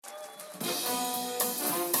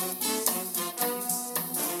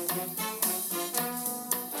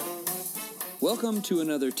Welcome to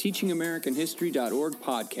another TeachingAmericanHistory.org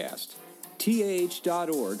podcast.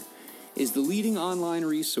 TAH.org is the leading online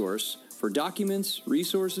resource for documents,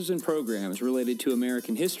 resources, and programs related to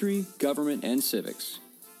American history, government, and civics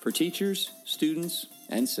for teachers, students,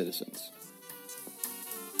 and citizens.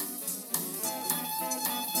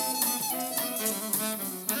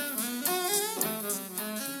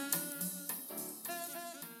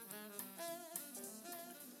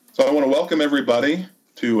 So I want to welcome everybody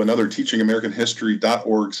to another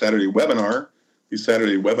TeachingAmericanHistory.org Saturday webinar. These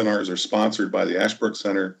Saturday webinars are sponsored by the Ashbrook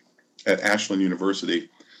Center at Ashland University.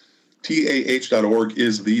 TAH.org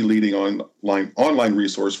is the leading online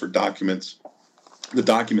resource for documents, the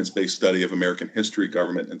documents-based study of American history,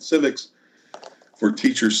 government, and civics for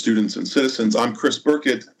teachers, students, and citizens. I'm Chris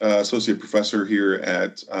Burkett, Associate Professor here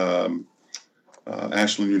at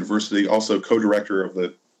Ashland University, also co-director of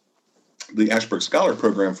the Ashbrook Scholar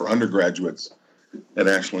Program for undergraduates at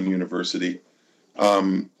Ashland University.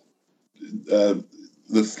 The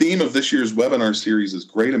theme of this year's webinar series is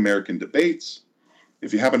Great American Debates.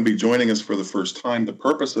 If you happen to be joining us for the first time, the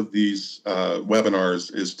purpose of these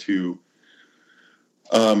webinars is to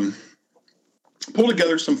pull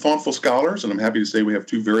together some thoughtful scholars, and I'm happy to say we have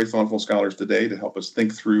two very thoughtful scholars today to help us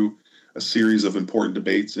think through a series of important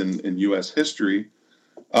debates in U.S. history.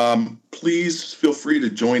 Please feel free to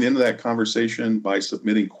join into that conversation by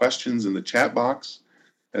submitting questions in the chat box.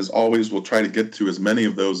 As always, we'll try to get to as many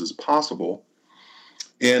of those as possible.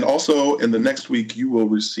 And also, in the next week, you will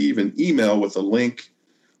receive an email with a link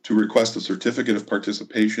to request a certificate of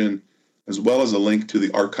participation, as well as a link to the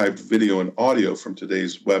archived video and audio from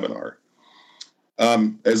today's webinar.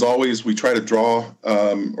 As always, we try to draw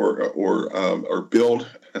or build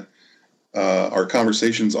our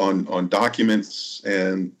conversations on documents,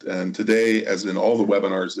 and today, as in all the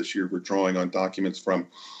webinars this year, we're drawing on documents from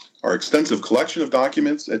our extensive collection of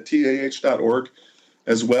documents at TAH.org,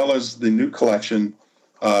 as well as the new collection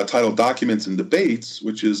titled Documents and Debates,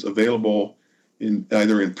 which is available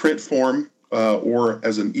either in print form or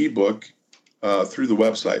as an ebook through the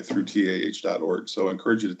website, through TAH.org. So I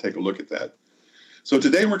encourage you to take a look at that. So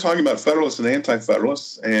today we're talking about Federalists and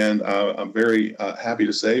Anti-Federalists, and I'm very happy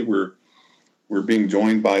to say we're being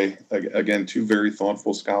joined by, again, two very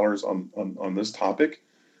thoughtful scholars on this topic.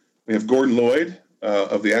 We have Gordon Lloyd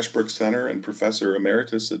of the Ashbrook Center and Professor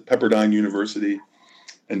Emeritus at Pepperdine University,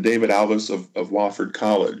 and David Alvis of Wofford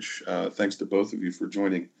College. Thanks to both of you for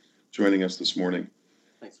joining us this morning.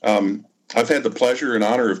 Thanks. I've had the pleasure and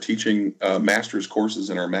honor of teaching master's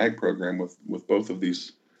courses in our MAG program with both of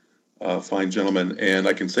these fine gentlemen, and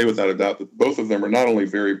I can say without a doubt that both of them are not only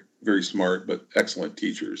very, very smart, but excellent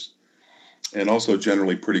teachers, and also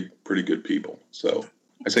generally pretty good people. So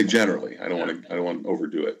I say generally. I don't want to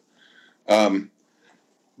overdo it.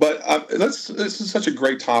 But this is such a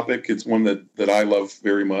great topic. It's one that I love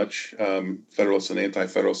very much, Federalists and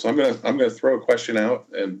Anti-Federalists. So I'm gonna throw a question out,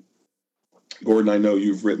 and Gordon, I know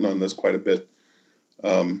you've written on this quite a bit,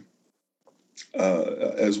 as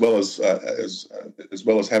well as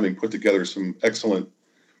having put together some excellent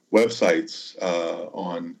websites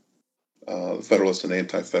on the Federalist and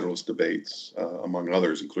Anti-Federalist debates, among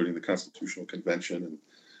others, including the Constitutional Convention and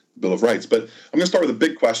Bill of Rights. But I'm going to start with a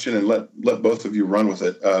big question and let both of you run with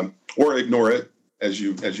it, or ignore it as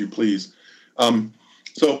you please.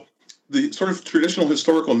 So the sort of traditional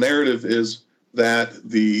historical narrative is that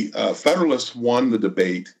the Federalists won the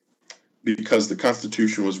debate because the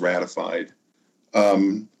Constitution was ratified.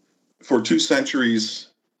 For 2 centuries,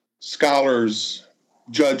 scholars,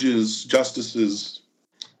 judges, justices,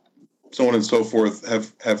 so on and so forth,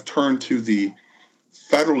 have turned to the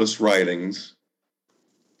Federalist writings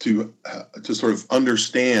to sort of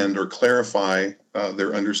understand or clarify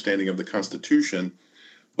their understanding of the Constitution.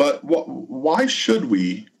 But why should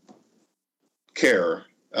we care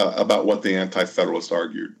about what the Anti-Federalists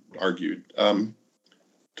argued? To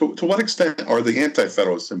what extent are the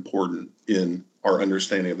Anti-Federalists important in our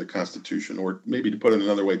understanding of the Constitution? Or maybe to put it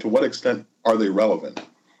another way, to what extent are they relevant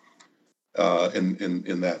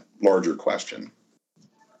in that larger question?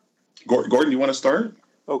 Gordon, you want to start?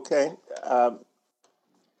 Okay.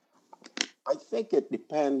 I think it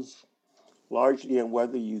depends largely on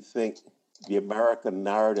whether you think the American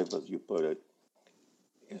narrative, as you put it,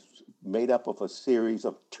 is made up of a series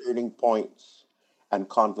of turning points and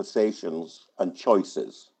conversations and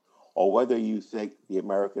choices, or whether you think the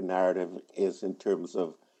American narrative is in terms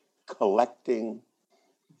of collecting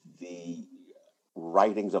the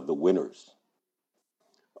writings of the winners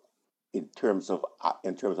in terms of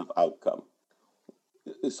outcome.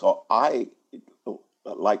 So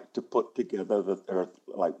like to put together that there are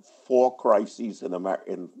like four crises in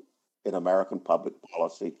American public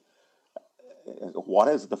policy. What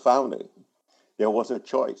is the founding? There was a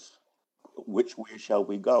choice. Which way shall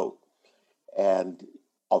we go? And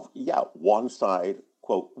one side,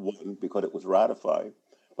 quote, won because it was ratified,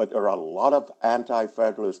 but there are a lot of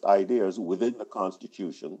anti-federalist ideas within the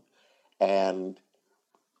Constitution, and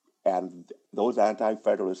those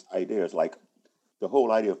anti-federalist ideas, like the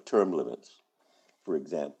whole idea of term limits, for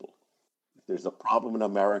example. There's a problem in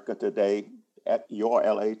America today. At your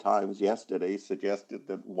LA Times yesterday suggested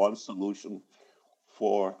that one solution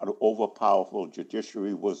for an overpowerful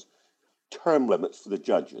judiciary was term limits for the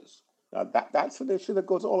judges. Now that's an issue that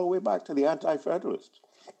goes all the way back to the anti-federalists.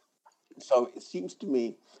 So it seems to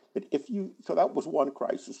me that so that was one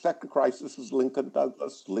crisis. Second crisis is Lincoln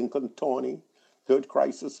Douglas, Lincoln Tawney. Third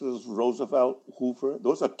crisis is Roosevelt, Hoover.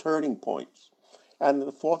 Those are turning points. And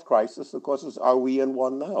the fourth crisis, of course, is are we in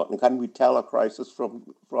one now? And can we tell a crisis from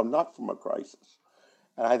not from a crisis?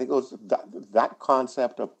 And I think that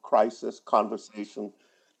concept of crisis, conversation,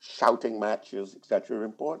 shouting matches, etc., are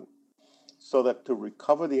important. So that to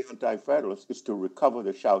recover the anti-federalists is to recover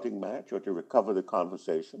the shouting match or to recover the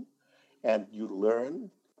conversation. And you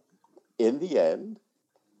learn, in the end,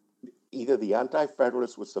 either the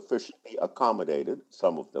anti-federalists were sufficiently accommodated,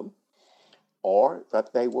 some of them, or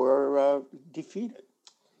that they were defeated.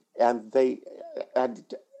 And so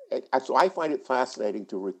I find it fascinating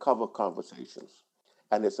to recover conversations.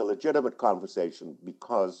 And it's a legitimate conversation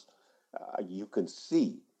because you can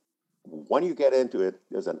see when you get into it,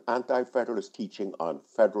 there's an anti-federalist teaching on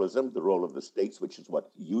federalism, the role of the states, which is what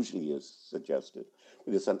usually is suggested.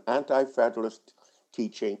 There's an anti-federalist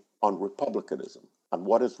teaching on republicanism. And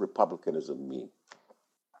what does republicanism mean?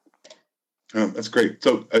 Oh, that's great.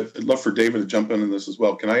 So I'd love for David to jump in on this as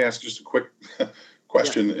well. Can I ask just a quick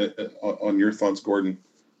question on your thoughts, Gordon,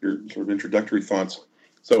 your sort of introductory thoughts?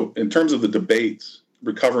 So in terms of the debates,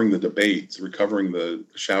 recovering the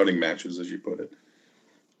shouting matches, as you put it,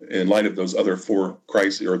 in light of those other four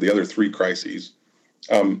crises or the other three crises,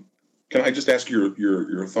 can I just ask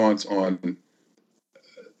your thoughts on,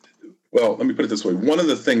 well, let me put it this way. One of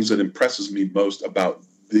the things that impresses me most about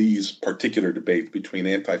these particular debates between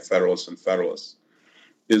anti-federalists and federalists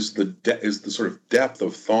is the sort of depth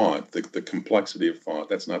of thought, the complexity of thought.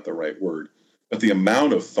 That's not the right word, but the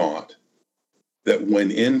amount of thought that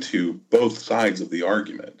went into both sides of the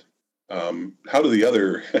argument. How do the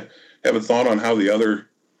other have a thought on how the other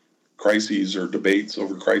crises or debates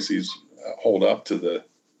over crises hold up to the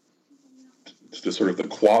sort of the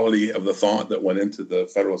quality of the thought that went into the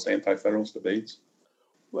Federalist anti-Federalist debates?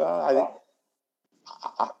 Well,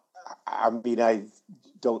 I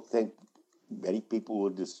don't think many people will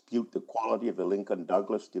dispute the quality of the Lincoln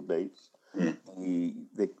Douglas debates. The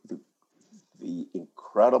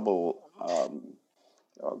incredible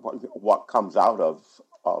what comes out of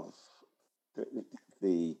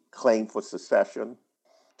the claim for secession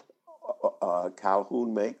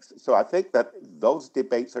Calhoun makes. So I think that those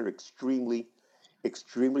debates are extremely,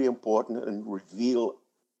 extremely important and reveal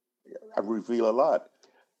a lot.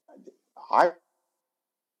 I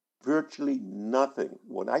virtually nothing.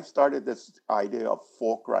 When I started this idea of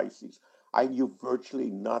four crises, I knew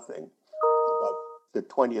virtually nothing about the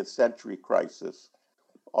 20th century crisis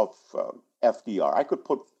of FDR. I could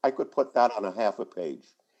put that on a half a page.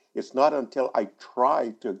 It's not until I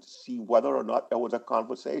tried to see whether or not there was a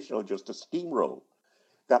conversation or just a steamroll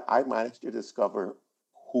that I managed to discover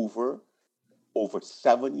Hoover, over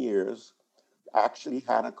 7 years, actually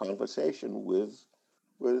had a conversation with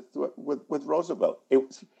Roosevelt.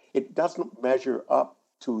 It doesn't measure up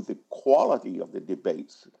to the quality of the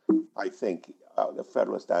debates, I think, the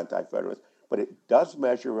Federalist, Anti-Federalist, but it does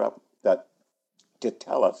measure up to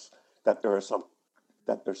tell us that there's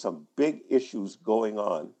some big issues going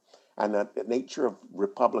on, and that the nature of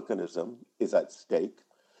republicanism is at stake.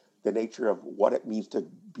 The nature of what it means to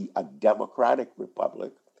be a democratic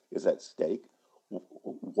republic is at stake.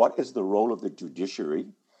 What is the role of the judiciary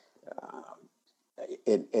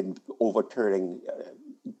in overturning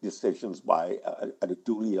decisions by a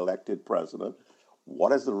duly elected president?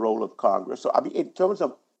 What is the role of Congress? So, I mean, in terms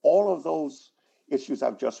of all of those issues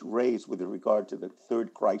I've just raised with regard to the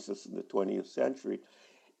third crisis in the 20th century,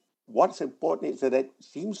 what's important is that it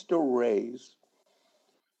seems to raise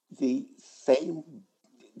the same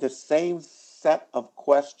set of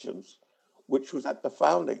questions which was at the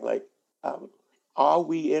founding, like, are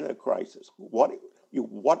we in a crisis? What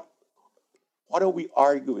are we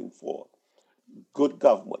arguing for? Good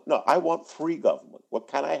government. No, I want free government. Well,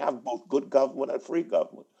 can I have both good government and free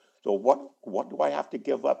government? So what do I have to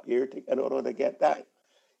give up here in order to get that?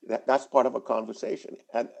 That's part of a conversation,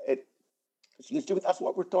 and it seems to me that's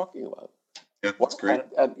what we're talking about. Yeah, that's great.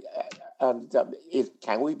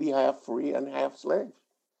 Can we be half free and half slave?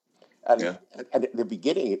 And, Yeah. and at the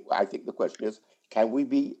beginning, I think the question is, can we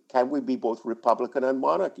be both Republican and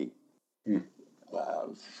monarchy? Hmm.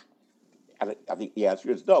 And I think the answer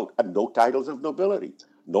is no. And no titles of nobility,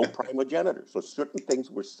 no primogeniture. So certain things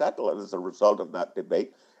were settled as a result of that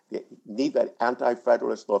debate. Neither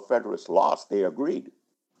Anti-Federalists nor Federalists lost. They agreed.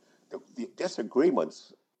 The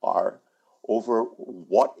disagreements are over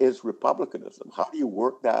what is republicanism. How do you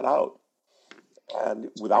work that out? And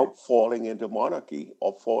without falling into monarchy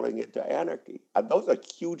or falling into anarchy. And those are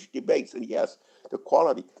huge debates. And yes, the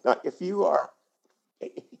quality. Now, if you're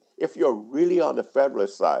really on the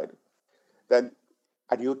Federalist side, then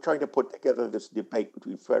and you're trying to put together this debate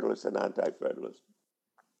between Federalists and Anti-Federalists,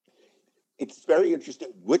 it's very interesting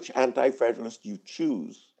which Anti-Federalist you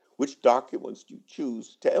choose, which documents you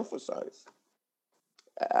choose to emphasize.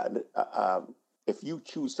 And if you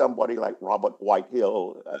choose somebody like Robert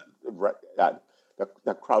Whitehill,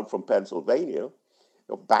 the crowd from Pennsylvania,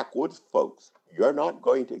 backwoods folks, you're not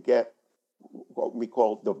going to get what we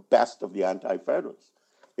call the best of the Anti-Federalists.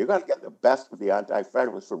 You're going to get the best of the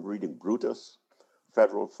Anti-Federalists from reading Brutus,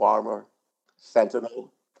 Federal Farmer,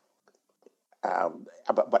 Sentinel.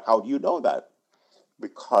 But how do you know that?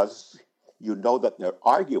 Because you know that their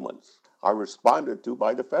arguments are responded to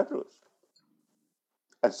by the Federalists.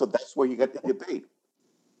 And so that's where you get the debate.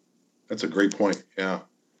 That's a great point. Yeah.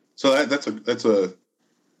 So that's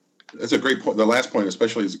a great point. The last point,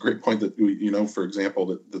 especially, is a great point that for example,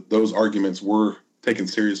 that those arguments were taken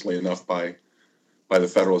seriously enough by the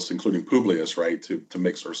Federalists, including Publius, right, to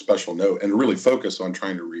make sort of special note and really focus on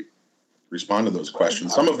trying to respond to those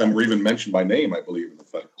questions. Some of them were even mentioned by name, I believe, in the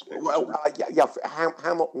Federalist papers. Well,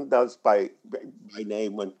 Hamilton does by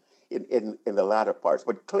name when in the latter parts,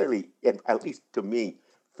 but clearly, at least to me,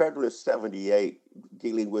 Federalist 78,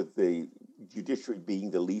 dealing with the judiciary being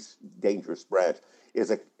the least dangerous branch, is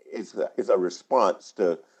a response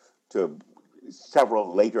to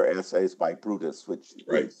several later essays by Brutus, which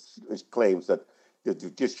claims that the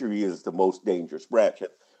judiciary is the most dangerous branch.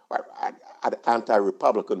 And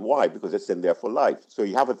anti-republican. Why? Because it's in there for life. So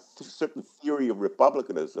you have a certain theory of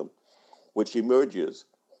republicanism which emerges.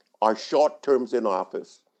 Are short terms in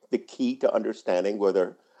office the key to understanding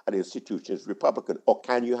whether an institution is Republican? Or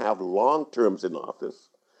can you have long terms in office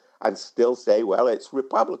and still say, well, it's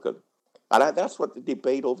Republican? And that's what the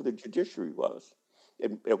debate over the judiciary was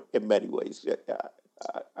in many ways.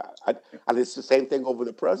 And it's the same thing over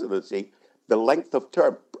the presidency. The length of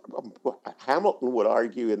term. Hamilton would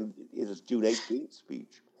argue in his June 18th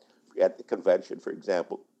speech at the convention, for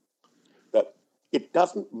example, that it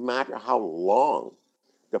doesn't matter how long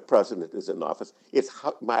the president is in office. It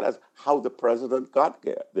matters how the president got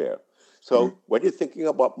there. So when you're thinking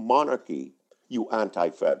about monarchy, you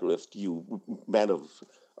Anti-Federalist, you men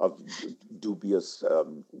of dubious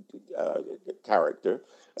character,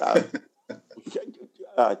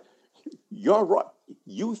 you're right.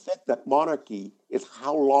 You think that monarchy is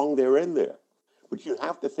how long they're in there, but you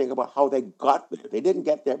have to think about how they got there. They didn't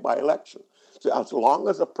get there by election. So as long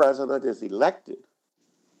as a president is elected,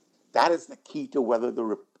 that is the key to whether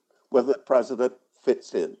the president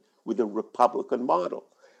fits in with the Republican model.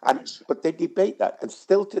 But they debate that, and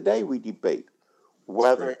still today we debate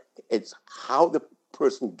whether it's how the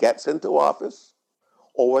person gets into office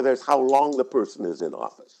or whether it's how long the person is in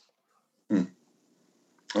office. Well,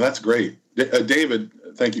 that's great. David,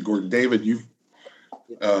 thank you, Gordon. David,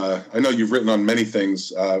 I know you've written on many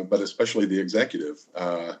things, but especially the executive.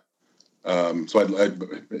 So I'd,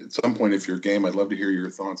 at some point, if you're game, I'd love to hear your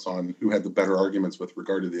thoughts on who had the better arguments with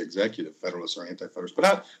regard to the executive, Federalists or Anti-Federalists.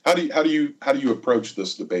 But how do you approach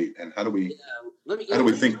this debate, and how do we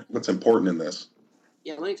think what's important in this?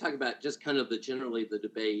 Yeah, let me talk about just kind of the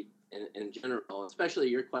debate in general, especially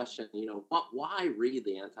your question. Why read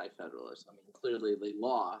the Anti-Federalists? I mean, clearly they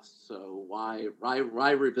lost, so why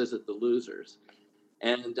revisit the losers?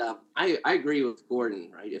 And I agree with Gordon,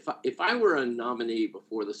 right? If I were a nominee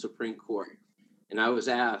before the Supreme Court and I was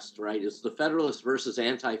asked, right, is the Federalist versus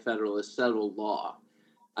Anti-Federalist settled law?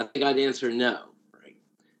 I think I'd answer no, right?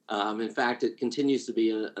 In fact, it continues to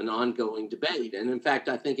be an ongoing debate. And in fact,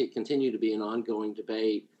 I think it continued to be an ongoing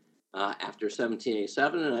debate after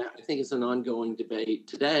 1787. And I think it's an ongoing debate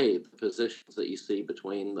today, the positions that you see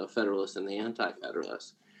between the Federalists and the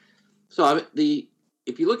Anti-Federalists. So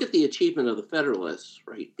if you look at the achievement of the Federalists,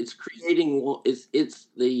 right,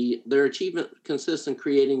 their achievement consists in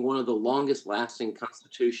creating one of the longest lasting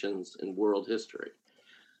constitutions in world history.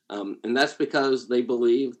 And that's because they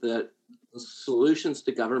believe that the solutions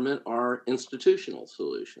to government are institutional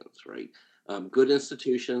solutions, right? Good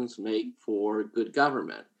institutions make for good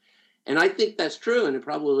government. And I think that's true, and it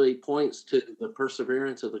probably points to the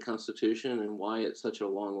perseverance of the Constitution and why it's such a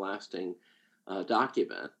long-lasting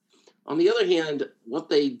document. On the other hand, what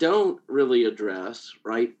they don't really address,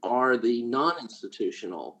 right, are the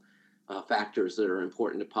non-institutional factors that are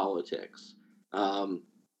important to politics.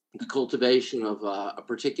 The cultivation of a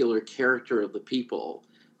particular character of the people,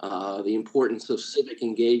 the importance of civic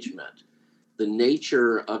engagement, the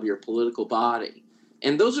nature of your political body.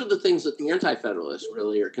 And those are the things that the Anti-Federalists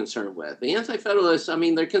really are concerned with. The Anti-Federalists, I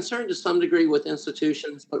mean, they're concerned to some degree with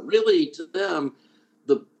institutions, but really to them,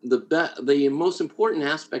 the most important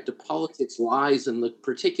aspect of politics lies in the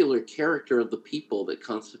particular character of the people that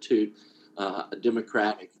constitute a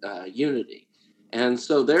democratic unity. And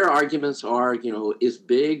so their arguments are, is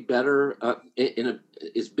big better?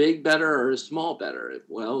 Is big better or is small better?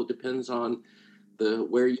 Well, it depends on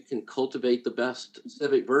where you can cultivate the best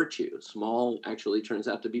civic virtue. Small actually turns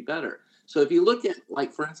out to be better. So if you look at,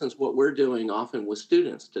 like, for instance, what we're doing often with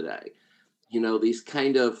students today, these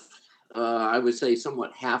kind of, I would say,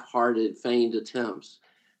 somewhat half-hearted, feigned attempts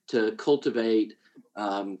to cultivate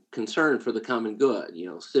concern for the common good,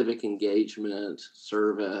 civic engagement,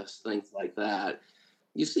 service, things like that.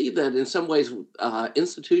 You see that in some ways,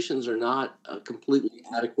 institutions are not a completely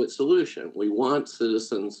adequate solution. We want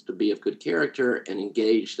citizens to be of good character and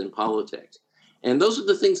engaged in politics. And those are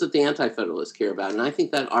the things that the Anti-Federalists care about. And I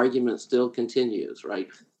think that argument still continues, right?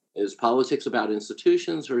 Is politics about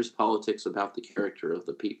institutions, or is politics about the character of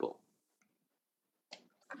the people?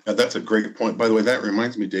 Yeah, that's a great point. By the way, that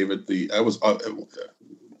reminds me, David, it's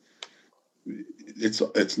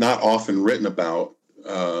not often written about,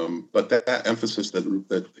 but that emphasis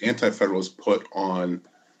that Anti-Federalists put on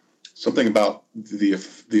something about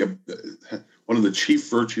one of the chief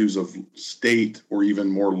virtues of state or even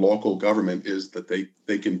more local government is that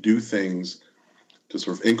they can do things to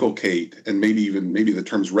sort of inculcate, and maybe the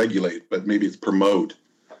term's regulate, but maybe it's promote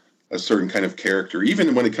a certain kind of character.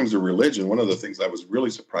 Even when it comes to religion, one of the things I was really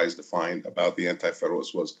surprised to find about the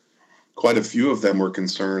Anti-Federalists was quite a few of them were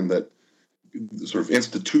concerned that sort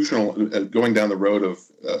of going down the road of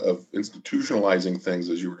institutionalizing things,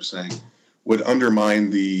 as you were saying, would undermine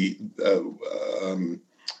the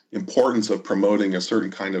importance of promoting a certain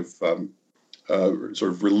kind of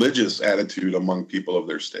sort of religious attitude among people of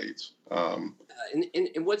their states.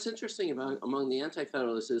 And what's interesting among the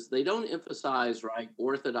Anti-Federalists is they don't emphasize, right,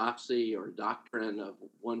 orthodoxy or doctrine of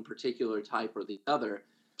one particular type or the other,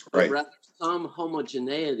 but right. rather some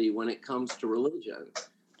homogeneity when it comes to religion.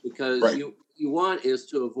 Because right. you want is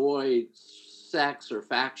to avoid sects or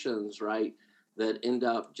factions, right, that end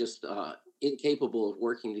up just incapable of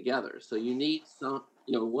working together. So you need some,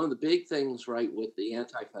 one of the big things, right, with the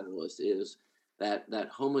Anti-Federalists is that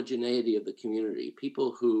homogeneity of the community,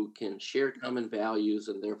 people who can share common values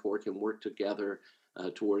and therefore can work together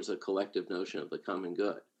towards a collective notion of the common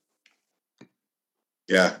good.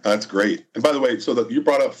 Yeah, that's great. And by the way, so that you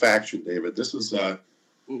brought up faction, David. This is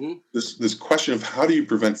this question of how do you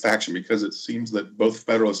prevent faction, because it seems that both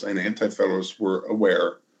Federalists and Anti-Federalists were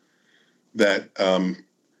aware that,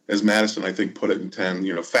 as Madison, I think, put it in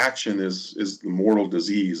 10, faction is the mortal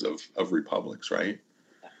disease of republics, right?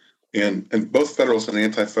 And both Federalists and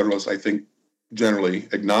Anti-Federalists, I think, generally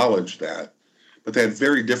acknowledge that, but they had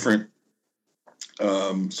very different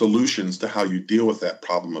solutions to how you deal with that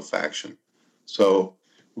problem of faction. So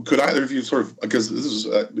could either of you sort of, because this is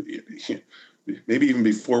maybe even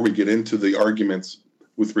before we get into the arguments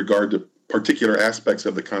with regard to particular aspects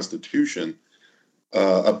of the Constitution,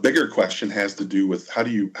 a bigger question has to do with how do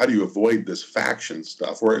you avoid this faction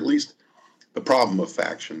stuff, or at least the problem of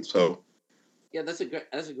faction. So. Yeah, that's a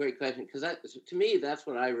great question, because to me, that's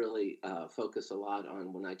what I really focus a lot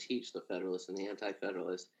on when I teach the Federalists and the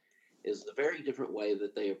Anti-Federalists, is the very different way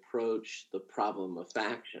that they approach the problem of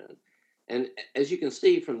faction. And as you can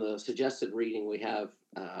see from the suggested reading we have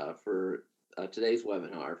for today's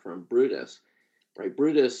webinar from Brutus, right?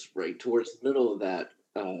 Brutus, right towards the middle of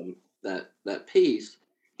that piece,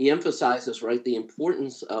 he emphasizes, right, the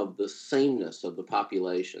importance of the sameness of the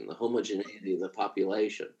population, the homogeneity of the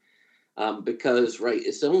population. Because, right,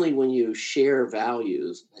 it's only when you share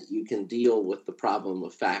values that you can deal with the problem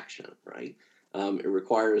of faction, right? It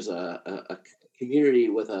requires a community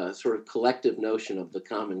with a sort of collective notion of the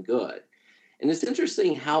common good. And it's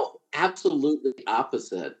interesting how absolutely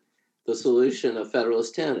opposite the solution of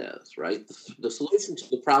Federalist 10 is, right? The solution to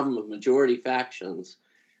the problem of majority factions,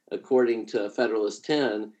 according to Federalist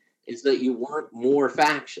 10, is that you want more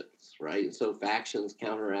factions, right? So factions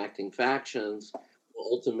counteracting factions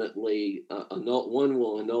ultimately one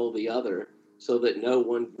will annul the other, so that no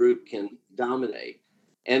one group can dominate.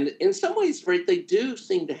 And in some ways, right, they do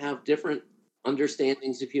seem to have different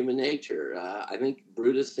understandings of human nature. I think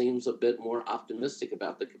Brutus seems a bit more optimistic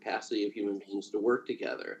about the capacity of human beings to work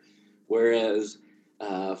together, whereas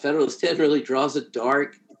Federalist 10 really draws a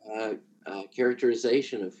dark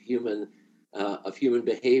characterization of human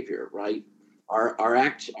behavior. Right, our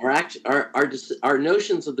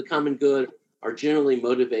notions of the common good are generally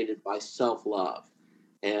motivated by self-love,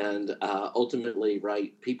 and ultimately,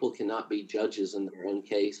 right, people cannot be judges in their own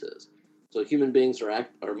cases. So human beings are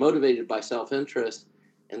motivated by self-interest,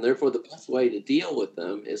 and therefore the best way to deal with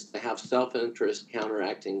them is to have self-interest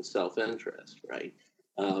counteracting self-interest, right?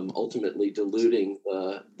 Ultimately diluting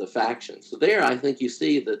the factions. So there, I think you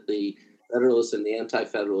see that the Federalists and the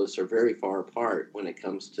Anti-Federalists are very far apart when it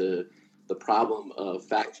comes to the problem of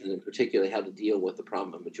faction, and particularly how to deal with the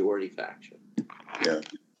problem of majority faction. Yeah.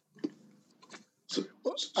 So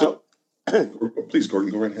please,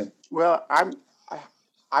 Gordon, go right ahead. Well,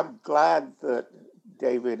 I'm glad that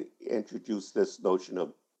David introduced this notion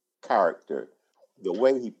of character. The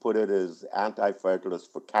way he put it is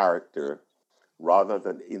anti-federalist for character rather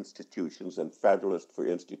than institutions, and federalist for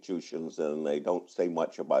institutions, and they don't say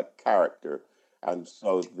much about character. And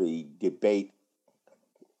so the debate,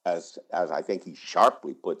 as I think he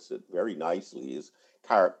sharply puts it very nicely, is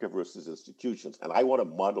character versus institutions. And I want to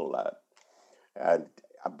muddle that and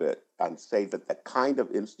a bit and say that the kind of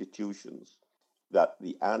institutions that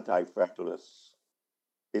the anti-federalists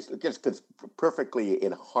is just perfectly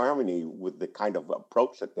in harmony with the kind of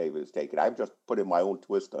approach that David has taken. I've just put in my own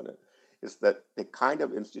twist on it. Is that the kind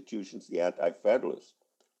of institutions the anti-federalists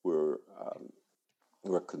were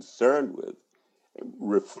concerned with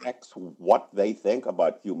reflects what they think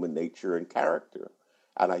about human nature and character.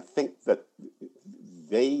 And I think that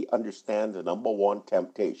they understand the number one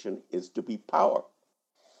temptation is to be power.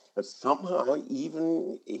 But somehow,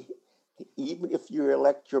 even if you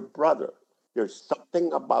elect your brother, there's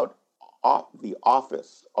something about the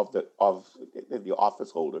office of the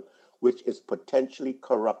office holder which is potentially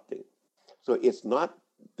corrupting. So it's not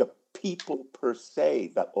the people per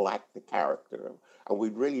se that lack the character, and we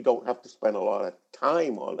really don't have to spend a lot of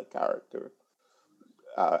time on the character.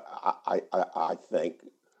 I think,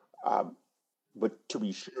 but to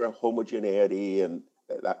be sure, homogeneity and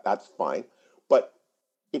that's fine. But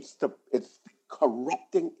it's the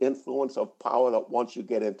corrupting influence of power that once you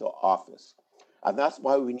get into office. And that's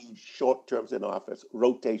why we need short terms in office,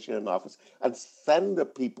 rotation in office, and send the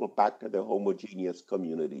people back to the homogeneous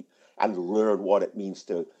community and learn what it means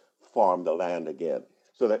to farm the land again,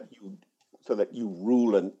 so that you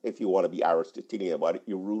rule, and if you want to be Aristotelian about it,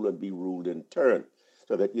 you rule and be ruled in turn,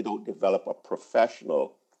 so that you don't develop a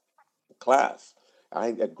professional class. I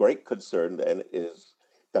think a great concern then is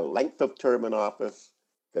the length of term in office,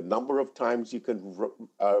 the number of times you can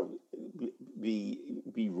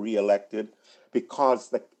be reelected, because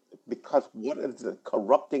what is the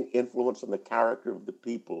corrupting influence on the character of the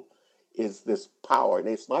people is this power, and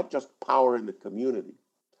it's not just power in the community;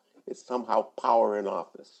 it's somehow power in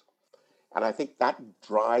office, and I think that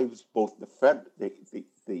drives both the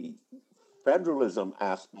federalism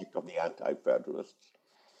aspect of the anti-federalists,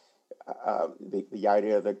 the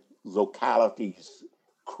idea that localities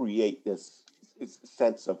create this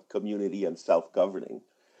sense of community and self-governing,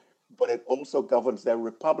 but it also governs their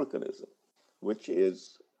republicanism, which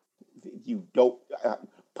is you don't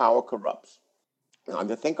power corrupts.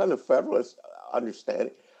 And I think on the Federalist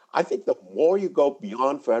understanding, I think the more you go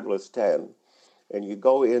beyond Federalist 10 and you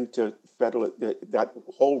go into that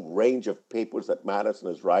whole range of papers that Madison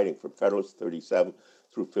is writing from Federalist 37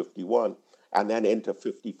 through 51, and then into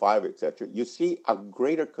 55, etc., you see a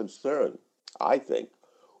greater concern, I think,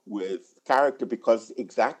 with character, because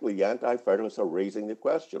exactly the anti-federalists are raising the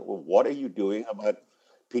question, well, what are you doing about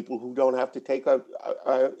people who don't have to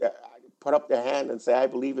put up their hand and say, I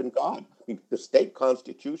believe in God? I mean, the state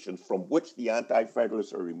constitutions from which the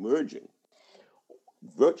anti-federalists are emerging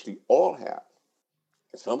virtually all have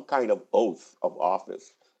some kind of oath of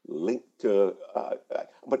office linked to,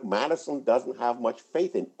 but Madison doesn't have much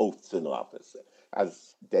faith in oaths in office.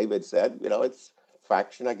 As David said, it's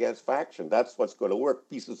faction against faction. That's what's going to work.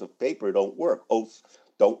 Pieces of paper don't work. Oaths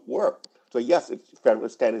don't work. So yes,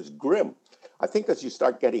 Federalist 10 is grim. I think as you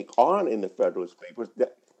start getting on in the Federalist Papers,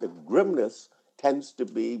 the grimness tends to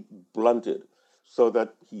be blunted, so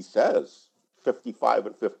that he says, 55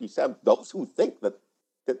 and 57, those who think that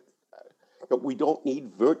we don't need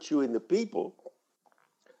virtue in the people,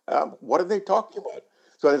 what are they talking about?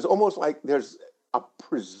 So it's almost like there's a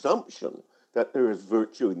presumption that there is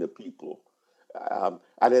virtue in the people.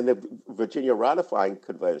 And in the Virginia ratifying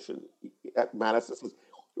convention, Madison says,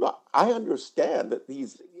 look, I understand that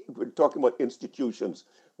we're talking about institutions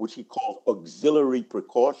which he calls auxiliary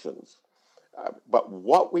precautions. But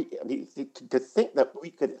to think that we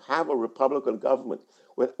could have a Republican government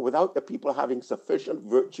without the people having sufficient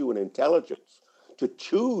virtue and intelligence to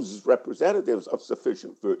choose representatives of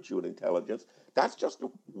sufficient virtue and intelligence, that's just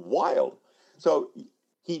wild. So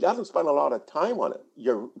he doesn't spend a lot of time on it.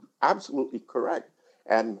 You're absolutely correct.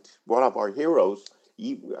 And one of our heroes,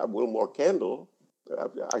 Wilmore Kendall,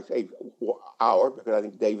 I say our because I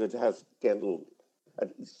think David has Kendall,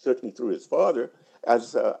 certainly through his father,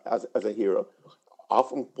 as a hero,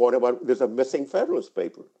 often pointed out there's a missing Federalist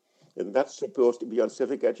paper, and that's supposed to be on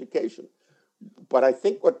civic education. But I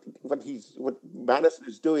think what Madison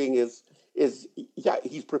is doing is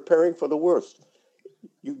he's preparing for the worst.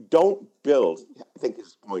 You don't build, I think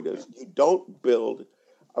his point is, you don't build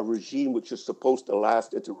a regime which is supposed to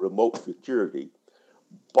last into remote futurity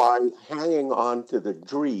by hanging on to the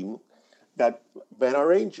dream that men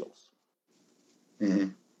are angels. Mm-hmm.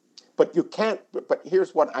 But you can't, but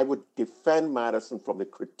here's what I would defend Madison from the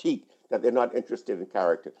critique that they're not interested in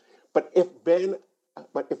character.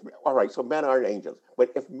 All right, so men aren't angels.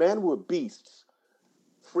 But if men were beasts,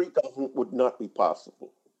 free government would not be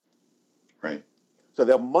possible. Right. So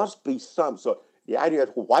there must be some. So the idea is,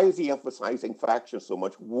 why is he emphasizing faction so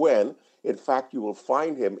much when, in fact, you will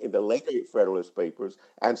find him in the later Federalist Papers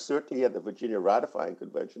and certainly at the Virginia Ratifying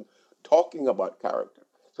Convention talking about character.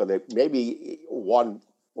 So that maybe one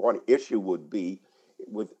issue would be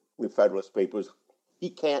with Federalist Papers, he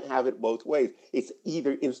can't have it both ways. It's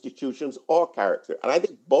either institutions or character. And I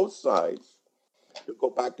think both sides, to go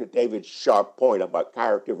back to David's sharp point about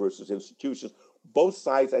character versus institutions, both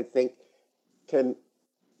sides, I think, can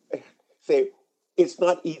say it's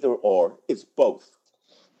not either or, it's both.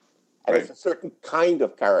 And right. It's a certain kind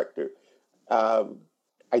of character.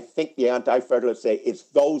 I think the Anti-Federalists say it's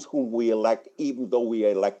those whom we elect, even though we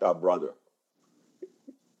elect our brother.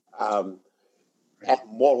 And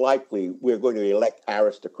more likely, we're going to elect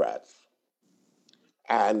aristocrats.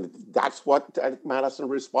 And that's what Madison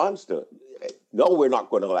responds to. No, we're not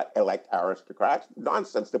going to elect aristocrats.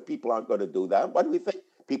 Nonsense, the people aren't going to do that. What do we think?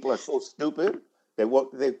 People are so stupid,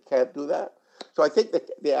 they can't do that. So I think that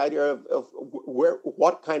the idea of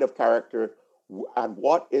what kind of character and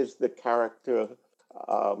what is the character,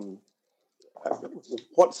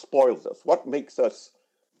 what spoils us, what makes us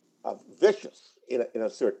vicious in a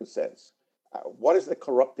certain sense. What is the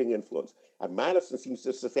corrupting influence? And Madison seems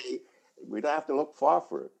to say, we don't have to look far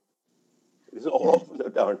for it. It's all over the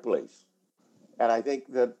darn place. And I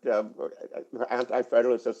think that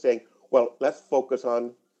Anti-Federalists are saying, well, let's focus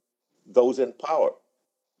on those in power.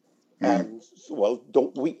 And, well,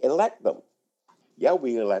 don't we elect them? Yeah,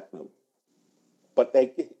 we elect them. But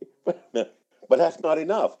that's not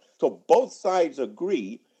enough. So both sides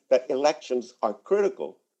agree that elections are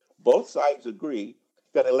critical. Both sides agree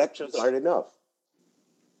that elections aren't enough.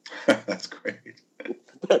 That's great.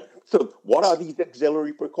 So what are these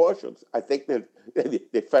auxiliary precautions? I think that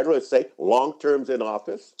the Federalists say long terms in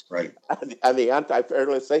office. Right. And the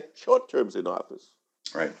Anti-Federalists say short terms in office.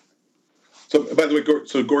 Right. So, by the way,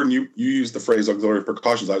 Gordon, you used the phrase auxiliary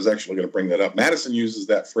precautions. I was actually going to bring that up. Madison uses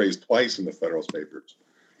that phrase twice in the Federalist Papers.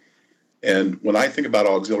 And when I think about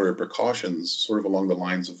auxiliary precautions, sort of along the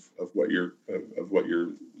lines of what you're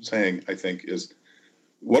saying, I think is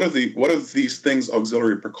what are these things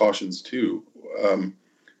auxiliary precautions to?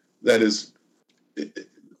 That is,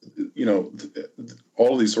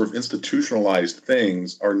 all of these sort of institutionalized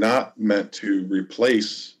things are not meant to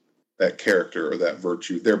replace that character or that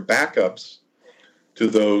virtue. They're backups to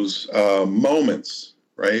those moments,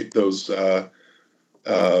 right? Those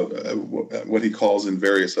what he calls in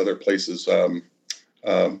various other places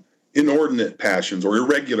inordinate passions or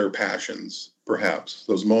irregular passions, perhaps.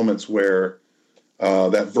 Those moments where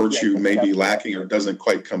that virtue may be lacking or doesn't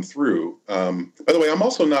quite come through. By the way, I'm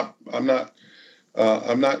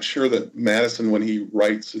not sure that Madison, when he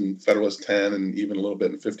writes in Federalist 10 and even a little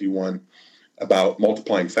bit in 51 about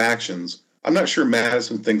multiplying factions, I'm not sure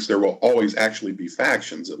Madison thinks there will always actually be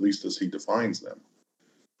factions, at least as he defines them.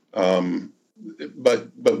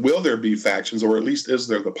 But will there be factions, or at least is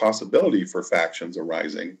there the possibility for factions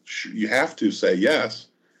arising? You have to say yes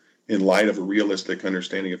in light of a realistic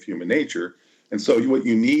understanding of human nature. And so what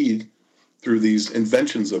you need through these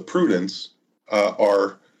inventions of prudence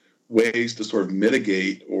are ways to sort of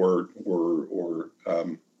mitigate or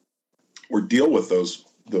deal with those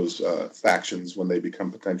factions when they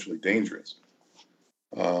become potentially dangerous.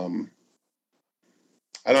 I know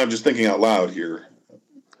I'm just thinking out loud here.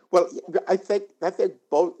 Well, I think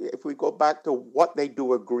both. If we go back to what they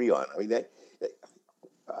do agree on, I mean,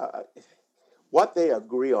 uh, what they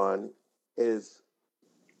agree on is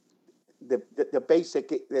the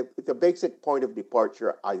basic point of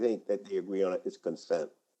departure. I think that they agree on it is consent.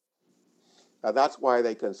 Now that's why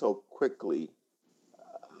they can so quickly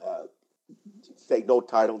uh, say no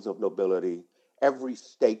titles of nobility. Every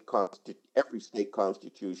state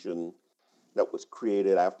constitution that was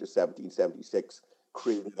created after 1776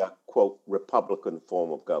 created a, quote, republican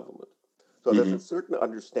form of government. So there's a certain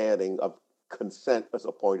understanding of consent as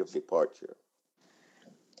a point of departure.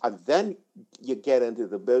 And then you get into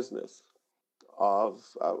the business of,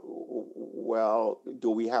 well, do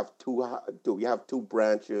we have two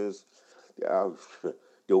branches? Uh,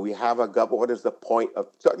 do we have a government? What is the point of?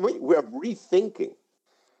 So we're rethinking.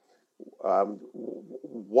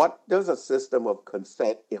 What does a system of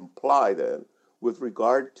consent imply then with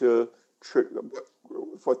regard to,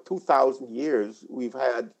 for 2,000 years, we've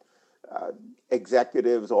had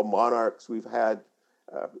executives or monarchs, we've had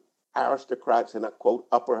uh, aristocrats in a, quote,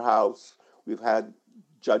 upper house, we've had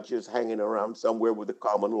judges hanging around somewhere with the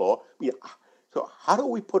common law. I mean, so how do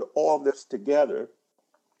we put all this together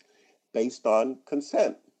based on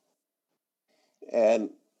consent? And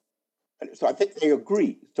so I think they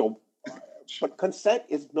agree. So, but consent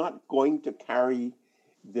is not going to carry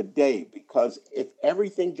the day, because if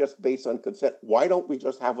everything just based on consent, why don't we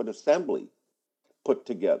just have an assembly put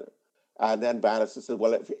together? And then Bannister said,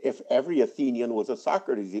 well, if every Athenian was a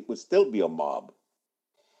Socrates, it would still be a mob.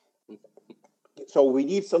 So we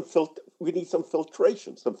need some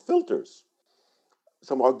filtration, some filters,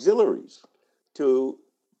 some auxiliaries to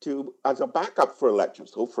as a backup for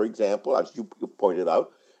elections. So, for example, as you pointed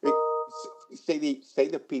out, say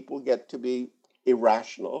the people get to be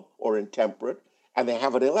irrational or intemperate, and they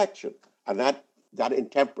have an election, and that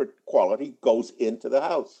intemperate quality goes into the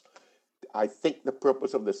House. I think the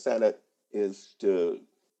purpose of the Senate is to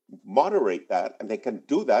moderate that, and they can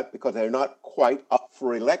do that because they're not quite up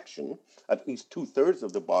for election. At least 2/3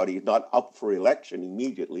 of the body is not up for election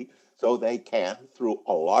immediately, so they can, through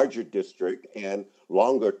a larger district and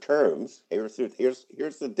longer terms. Here's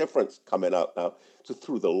the difference coming out now. So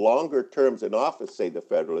through the longer terms in office, say the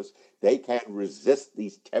Federalists, they can resist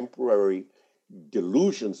these temporary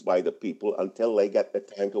delusions by the people until they get the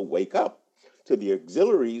time to wake up. So the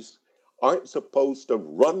auxiliaries aren't supposed to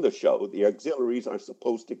run the show. The auxiliaries are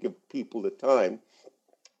supposed to give people the time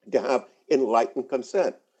to have enlightened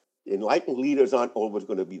consent. Enlightened leaders aren't always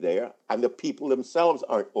going to be there, and the people themselves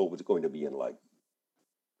aren't always going to be enlightened.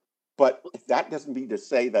 But that doesn't mean to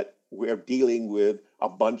say that we're dealing with a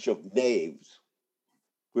bunch of knaves.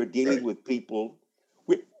 We're dealing with people.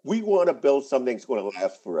 We want to build something that's going to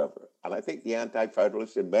last forever. And I think the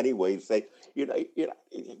Anti-Federalists in many ways say,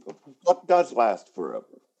 what does last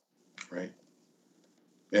forever? Right.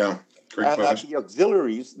 Yeah. Great question. The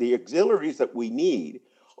auxiliaries that we need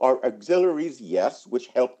are auxiliaries, yes, which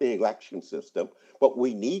help the election system, but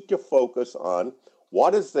we need to focus on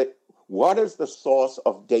what is the source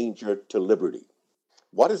of danger to liberty?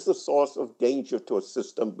 What is the source of danger to a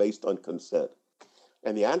system based on consent?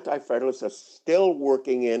 And the Anti-Federalists are still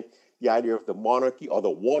working in the idea of the monarchy or the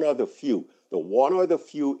one or the few. The one or the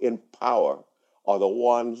few in power are the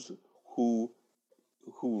ones who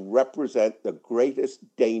represent the greatest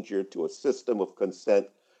danger to a system of consent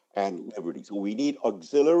and liberty. So we need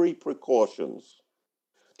auxiliary precautions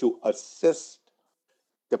to assist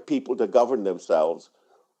the people to govern themselves.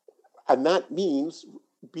 And that means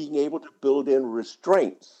being able to build in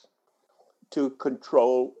restraints to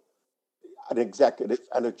control an executive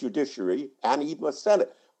and a judiciary and even a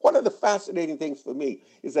Senate. One of the fascinating things for me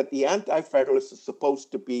is that the Anti-Federalists are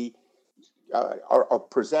supposed to be are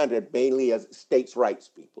presented mainly as states' rights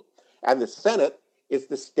people. And the Senate is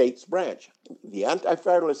the state's branch. The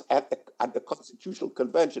Anti-Federalists at the Constitutional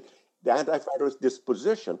Convention, the Anti-Federalist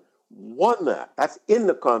disposition won that. That's in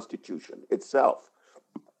the Constitution itself,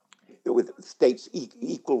 with states'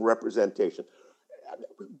 equal representation.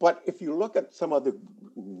 But if you look at some of the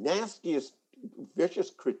nastiest,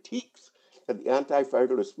 vicious critiques that the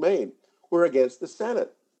Anti-Federalists made, were against the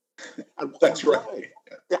Senate. And that's right.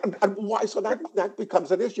 And why? So that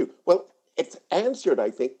becomes an issue. Well, it's answered,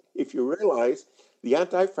 I think, if you realize the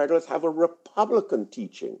Anti-Federalists have a Republican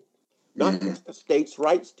teaching, not just a states'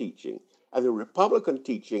 rights teaching. And the Republican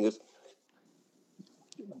teaching is,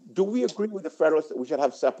 do we agree with the Federalists that we should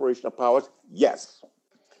have separation of powers? Yes.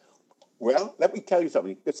 Well, let me tell you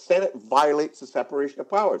something. The Senate violates the separation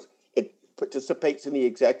of powers. It participates in the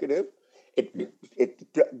executive.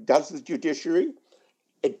 It does the judiciary.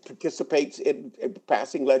 It participates in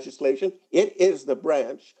passing legislation. It is the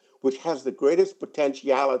branch which has the greatest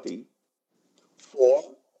potentiality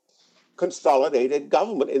for consolidated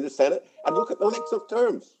government in the Senate, and look at the length of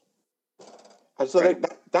terms. And so Right.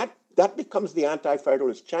 that becomes the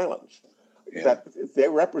anti-federalist challenge, Yeah. that they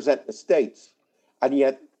represent the states, and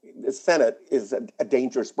yet the Senate is a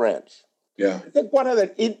dangerous branch. Yeah. I think one of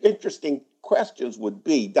the interesting questions would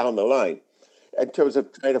be down the line, in terms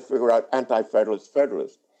of trying to figure out anti-federalists,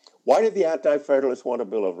 federalists. Why did the anti-federalists want a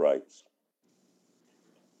Bill of Rights?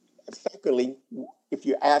 Secondly, if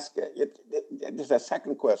you ask, there's a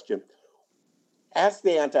second question. Ask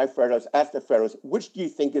the anti-federalists, ask the federalists, which do you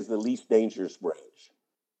think is the least dangerous branch?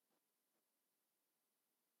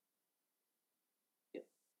 I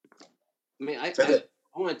mean, I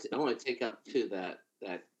want to take up to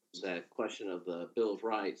that question of the Bill of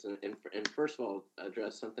Rights, and first of all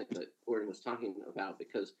address something that Gordon was talking about,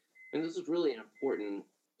 because this is really an important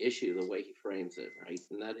issue, the way he frames it, right?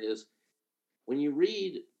 And that is, when you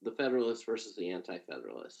read the Federalists versus the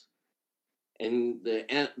Anti-Federalists, and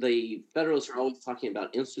the Federalists are always talking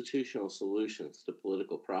about institutional solutions to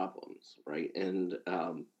political problems, right? And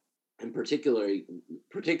particularly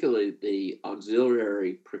the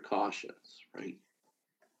auxiliary precautions, right?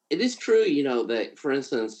 It is true, that, for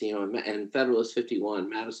instance, in Federalist 51,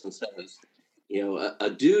 Madison says, a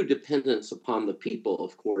due dependence upon the people,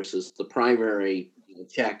 of course, is the primary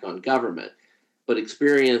check on government. But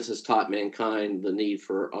experience has taught mankind the need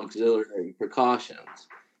for auxiliary precautions.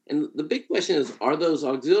 And the big question is, are those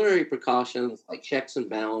auxiliary precautions, like checks and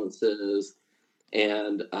balances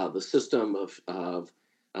and the system of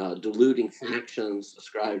diluting factions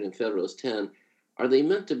described in Federalist 10, are they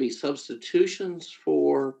meant to be substitutions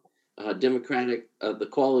for democratic, the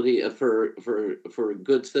quality for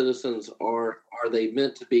good citizens, or are they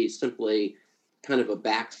meant to be simply kind of a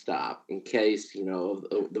backstop in case,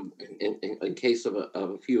 in case of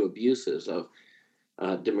a few abuses of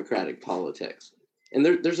democratic politics? And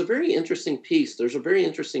there's a very interesting piece. There's a very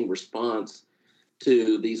interesting response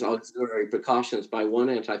to these auxiliary precautions by one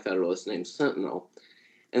anti-federalist named Sentinel.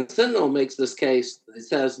 And Sentinel makes this case. It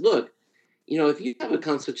says, look, if you have a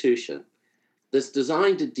constitution that's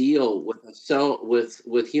designed to deal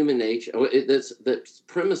with human nature, that's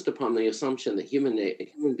premised upon the assumption that human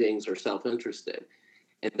beings are self-interested,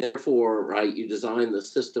 and therefore, right, you design the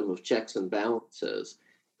system of checks and balances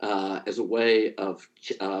as a way of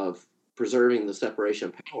preserving the separation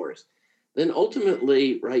of powers, then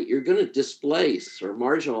ultimately, right, you're going to displace or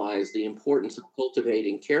marginalize the importance of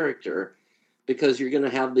cultivating character, because you're going to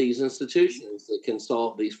have these institutions that can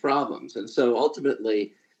solve these problems. And so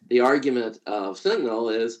ultimately, the argument of Sentinel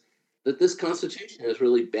is that this Constitution is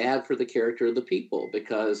really bad for the character of the people,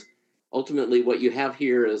 because ultimately what you have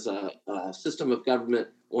here is a system of government.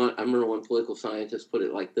 I remember one political scientist put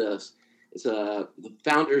it like this: the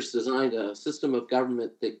founders designed a system of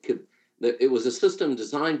government that it was a system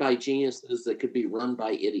designed by geniuses that could be run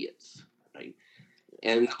by idiots, right?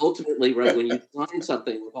 And ultimately, right, when you design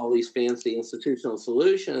something with all these fancy institutional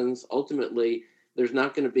solutions, ultimately there's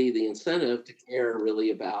not going to be the incentive to care really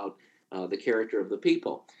about the character of the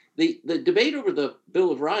people. The debate over the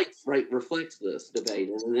Bill of Rights, right, reflects this debate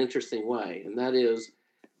in an interesting way, and that is,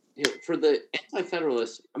 for the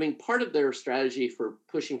Anti-Federalists, part of their strategy for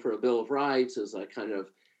pushing for a Bill of Rights is a kind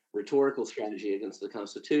of rhetorical strategy against the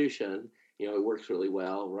Constitution. It works really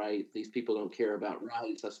well, right? These people don't care about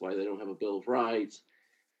rights. That's why they don't have a Bill of Rights.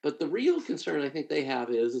 But the real concern I think they have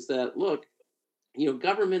is that, look,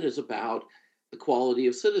 government is about the quality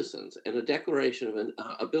of citizens, and a declaration of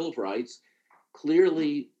a Bill of Rights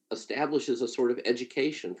clearly establishes a sort of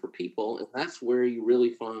education for people, and that's where you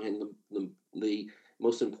really find the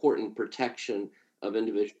most important protection of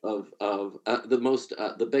individual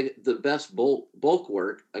the best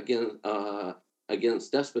bulwark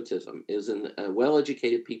against despotism is in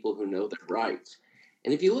well-educated people who know their rights.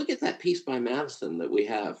 And if you look at that piece by Madison that we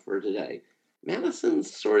have for today, Madison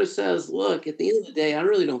sort of says, look, at the end of the day, I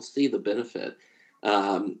really don't see the benefit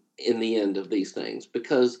in the end of these things,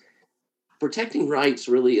 because protecting rights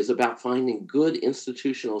really is about finding good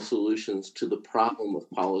institutional solutions to the problem of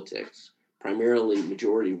politics, primarily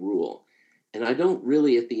majority rule. And I don't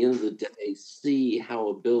really, at the end of the day, see how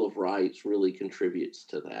a Bill of Rights really contributes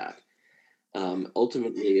to that.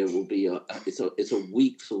 Ultimately, it will be it's a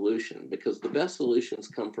weak solution, because the best solutions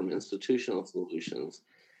come from institutional solutions,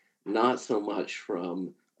 not so much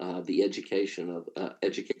from the education of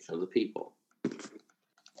the people.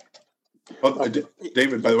 Well,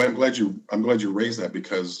 David, by the way, I'm glad you raised that,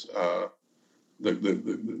 because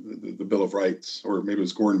the Bill of Rights, or maybe it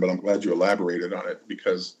was Gordon, but I'm glad you elaborated on it,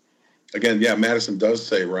 because again, yeah, Madison does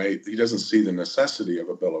say, right, he doesn't see the necessity of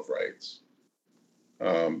a Bill of Rights.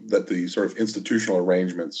 that the sort of institutional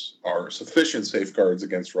arrangements are sufficient safeguards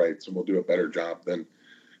against rights and will do a better job than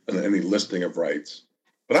any listing of rights.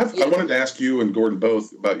 But I wanted to ask you and Gordon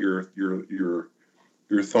both about your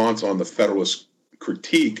thoughts on the Federalist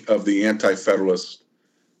critique of the Anti-Federalist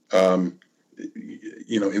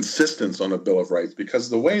insistence on a Bill of Rights, because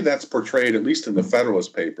the way that's portrayed, at least in the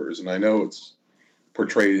Federalist Papers, and I know it's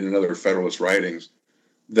portrayed in other Federalist writings,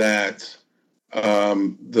 that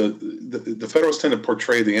the Federalists tend to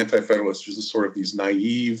portray the Anti-Federalists as sort of these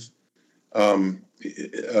naive,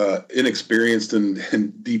 inexperienced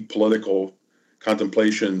in deep political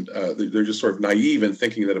contemplation. They're just sort of naive in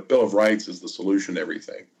thinking that a Bill of Rights is the solution to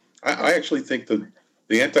everything. I actually think that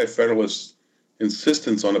the Anti-Federalist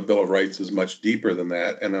insistence on a Bill of Rights is much deeper than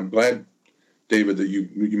that, and I'm glad, David, that you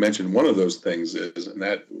mentioned one of those things is, and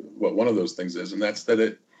that's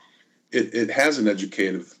that it has an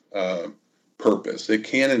educative purpose. It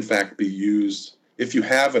can, in fact, be used if you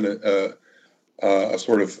have a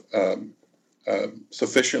sort of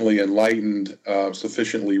sufficiently enlightened,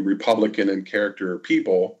 sufficiently Republican in character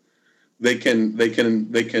people. They can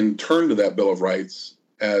turn to that Bill of Rights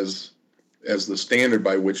as the standard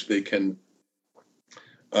by which they can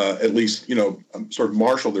at least sort of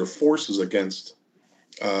marshal their forces against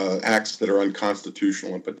acts that are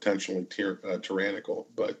unconstitutional and potentially tyrannical.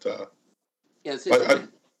 But yes, go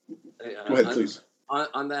ahead, please.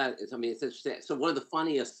 On that, it's interesting. So one of the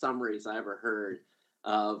funniest summaries I ever heard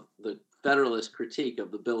of the Federalist critique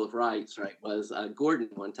of the Bill of Rights, right, was Gordon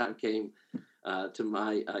one time came to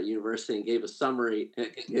my university and gave a summary.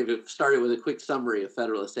 Started with a quick summary of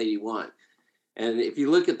Federalist 81, and if you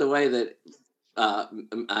look at the way that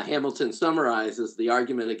Hamilton summarizes the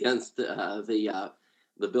argument against the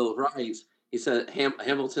Bill of Rights, he said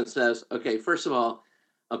Hamilton says, okay, first of all,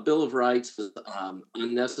 a Bill of Rights is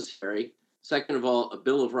unnecessary. Second of all, a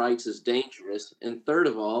Bill of Rights is dangerous. And third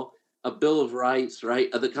of all, a Bill of Rights, right?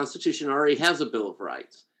 The Constitution already has a Bill of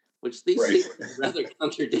Rights, which these seem rather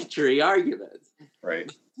contradictory arguments. Right.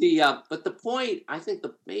 But the point, I think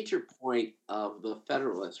the major point of the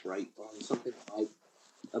Federalists, right, on something like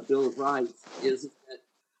a Bill of Rights is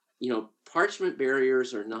that, parchment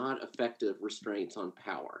barriers are not effective restraints on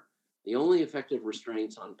power. The only effective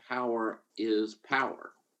restraints on power is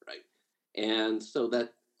power, right? And so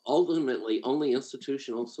that ultimately only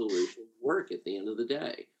institutional solutions work at the end of the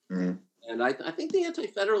day. Mm-hmm. And I think the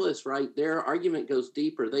Anti-Federalists, right, their argument goes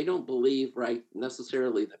deeper. They don't believe, right,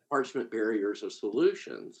 necessarily that parchment barriers are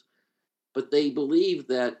solutions, but they believe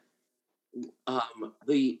that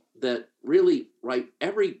that really, right,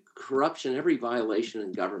 every corruption, every violation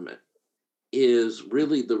in government is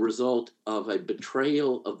really the result of a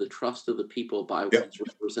betrayal of the trust of the people by one's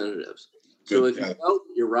representatives. So if you know what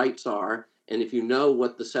your rights are, and if you know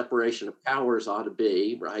what the separation of powers ought to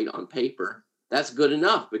be, right, on paper, that's good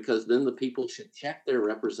enough, because then the people should check their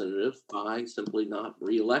representatives by simply not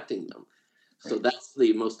re-electing them. So that's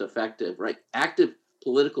the most effective, right? Active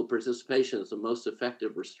political participation is the most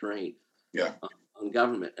effective restraint on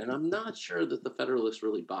government. And I'm not sure that the Federalists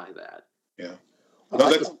really buy that. Yeah.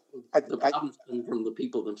 The problems come from the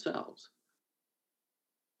people themselves.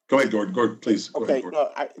 Go ahead, Gordon. Please. Go ahead, Gordon.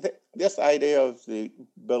 This idea of the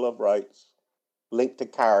Bill of Rights linked to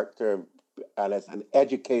character and as an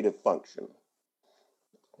educative function.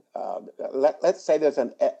 Let's say there's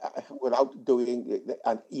without doing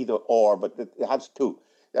an either or, but it has two.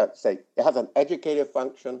 Say it has an educative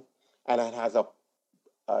function and it has a,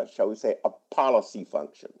 shall we say, a policy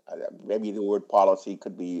function. Maybe the word policy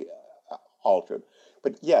could be altered.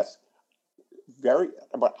 But yes,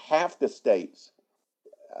 about half the states,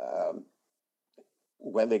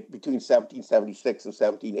 when they between 1776 and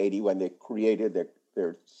 1780, when they created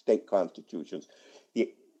their state constitutions,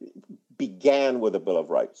 it began with a Bill of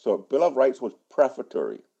Rights. So a Bill of Rights was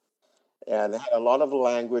prefatory, and it had a lot of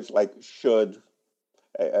language like should.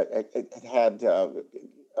 It had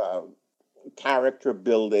character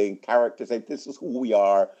building, character say this is who we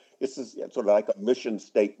are. This is sort of like a mission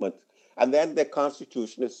statement. And then the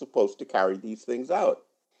Constitution is supposed to carry these things out.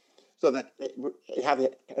 So that it has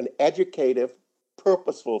an educative,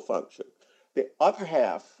 purposeful function. The other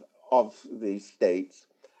half of the states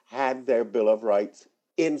had their Bill of Rights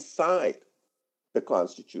inside the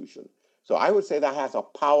Constitution. So I would say that has a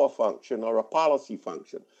power function or a policy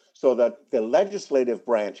function, so that the legislative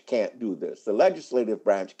branch can't do this. The legislative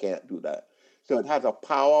branch can't do that. So it has a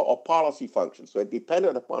power or policy function. So it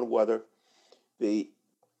depended upon whether I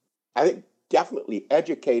think definitely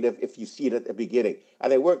educative if you see it at the beginning.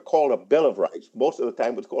 And they weren't called a Bill of Rights. Most of the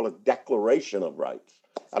time it was called a Declaration of Rights.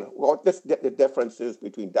 And what the difference is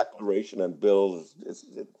between declaration and bills is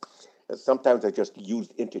sometimes they're just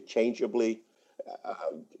used interchangeably.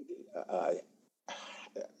 uh,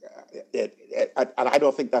 and I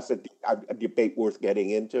don't think that's a debate worth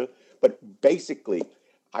getting into. But basically,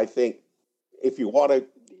 I think if you want to,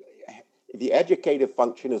 the educative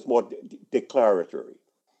function is more declaratory.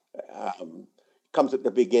 Um, Comes at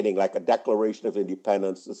the beginning, like a Declaration of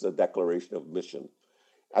Independence. This is a declaration of mission.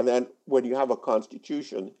 And then when you have a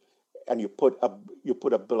constitution and you put a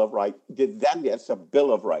Bill of Rights, then it's a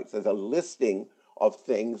Bill of Rights. There's a listing of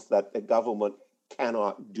things that the government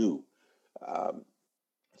cannot do. Um,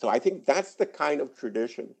 so I think that's the kind of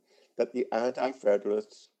tradition that the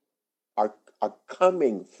Anti-Federalists are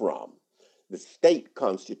coming from, the state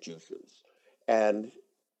constitutions. And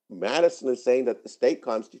Madison is saying that the state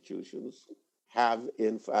constitutions have,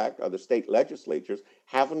 in fact, or the state legislatures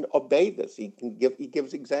haven't obeyed this. He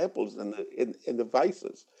gives examples in the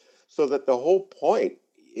vices, so that the whole point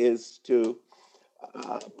is to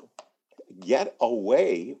uh, get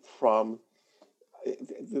away from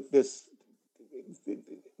this.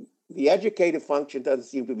 The educative function doesn't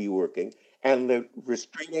seem to be working, and the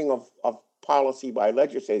restraining of policy by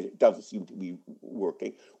legislators doesn't seem to be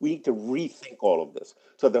working. We need to rethink all of this.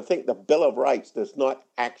 So the Bill of Rights does not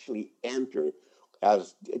actually enter,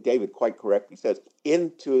 as David quite correctly says,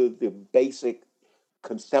 into the basic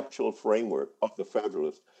conceptual framework of the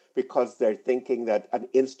Federalists, because they're thinking that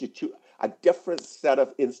a different set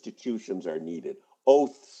of institutions are needed.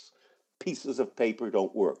 Oaths, pieces of paper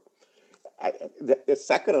don't work. The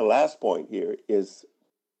second and last point here is,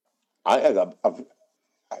 I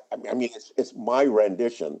mean, it's my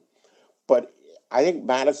rendition, but I think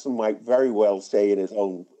Madison might very well say in his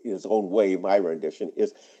own way, my rendition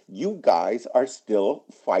is, you guys are still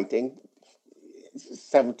fighting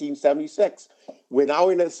 1776. We're now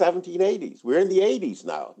in the 1780s. We're in the 80s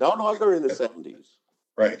now, no longer in the 70s.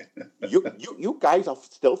 Right. You guys are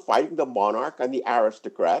still fighting the monarch and the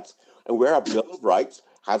aristocrats, and where a Bill of Rights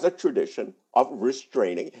has a tradition of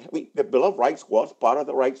restraining. I mean, the Bill of Rights was part of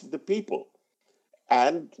the rights of the people,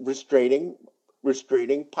 and restraining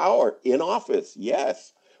power in office,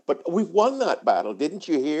 yes. But we've won that battle, didn't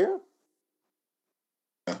you hear?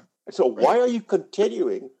 So why are you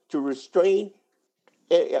continuing to restrain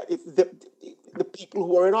the people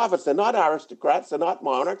who are in office? They're not aristocrats, they're not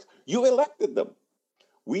monarchs. You elected them.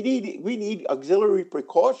 We need auxiliary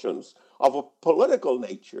precautions of a political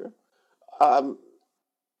nature. And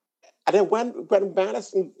then when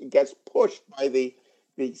Madison gets pushed by the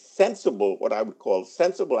sensible, what I would call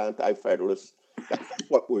sensible anti-federalists, that's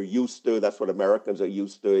what we're used to. That's what Americans are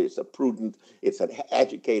used to. It's a prudent, it's an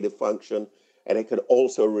educative function, and it can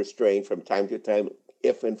also restrain from time to time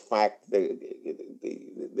if, in fact, the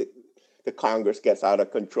Congress gets out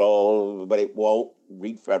of control, but it won't.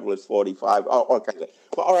 Read Federalist 45. All kinds of.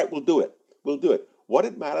 Well, all right, we'll do it. We'll do it. What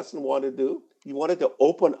did Madison want to do? He wanted to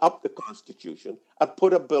open up the Constitution and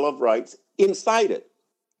put a Bill of Rights inside it,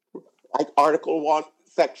 like Article 1,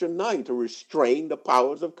 Section 9, to restrain the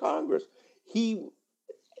powers of Congress.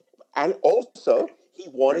 And also, he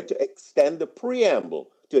wanted to extend the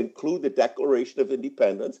preamble to include the Declaration of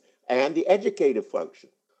Independence and the educative function.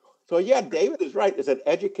 So, yeah, David is right. There's an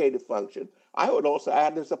educative function. I would also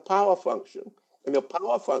add there's a power function. And the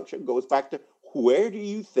power function goes back to, where do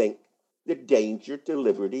you think the danger to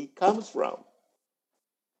liberty comes from?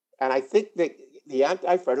 And I think that the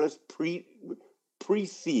Anti-Federalists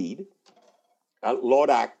precede Lord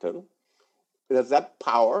Acton, because that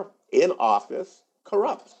power in office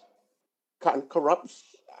corrupts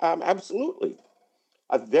absolutely.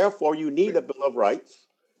 Therefore, you need a Bill of Rights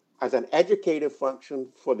as an educative function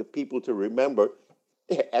for the people to remember.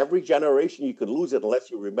 Every generation you can lose it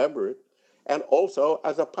unless you remember it. And also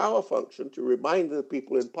as a power function to remind the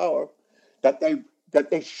people in power that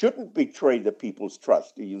they shouldn't betray the people's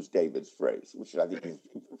trust, to use David's phrase, which I think is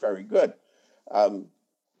very good.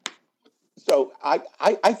 So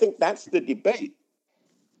I think that's the debate.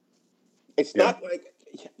 It's not like,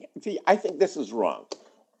 see, I think this is wrong,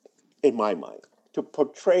 in my mind, to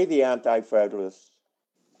portray the Anti-Federalists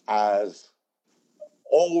as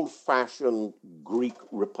old-fashioned Greek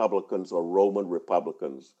Republicans or Roman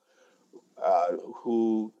Republicans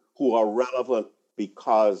who are relevant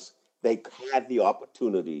because they had the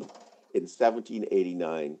opportunity in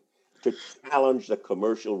 1789 to challenge the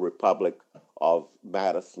commercial republic of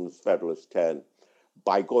Madison's Federalist 10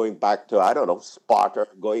 by going back to, I don't know, Sparta,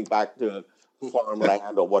 going back to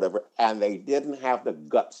farmland or whatever, and they didn't have the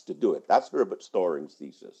guts to do it. That's Herbert Storing's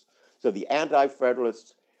thesis. So the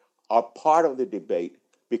Anti-Federalists are part of the debate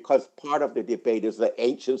because part of the debate is the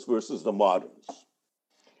ancients versus the moderns.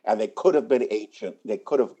 And they could have been ancient. They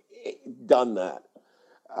could have done that.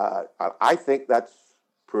 I think that's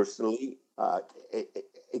personally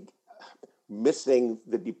missing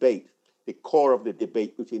the debate, the core of the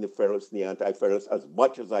debate between the Federalists and the Anti-Federalists. As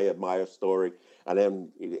much as I admire Story, and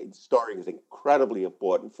then Story is incredibly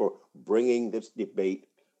important for bringing this debate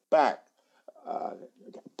back.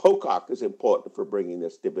 Pocock is important for bringing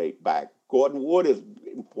this debate back. Gordon Wood is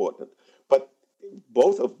important, but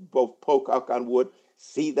both Pocock and Wood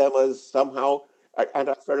see them as somehow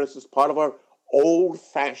Anti-Federalists as part of our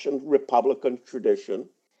old-fashioned Republican tradition,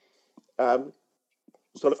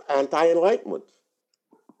 sort of anti-Enlightenment.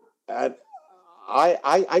 And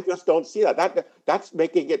I just don't see that. That's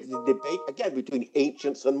making it the debate again between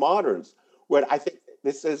ancients and moderns, where I think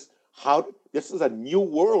this is a new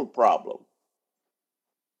world problem.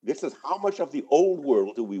 This is how much of the old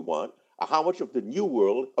world do we want, or how much of the new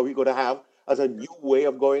world are we going to have as a new way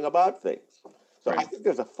of going about things? So I think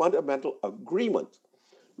there's a fundamental agreement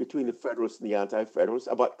between the Federalists and the Anti-Federalists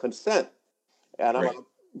about consent and about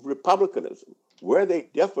republicanism. Where they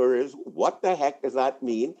differ is what the heck does that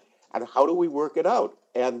mean, and how do we work it out?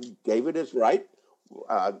 And David is right.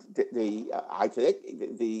 I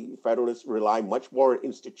think the Federalists rely much more on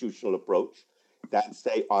institutional approach than,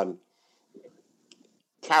 say, on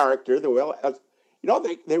character. They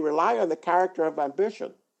rely on the character of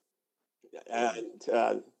ambition,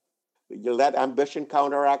 and you let ambition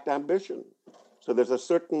counteract ambition. So there's a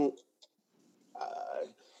certain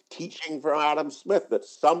teaching from Adam Smith that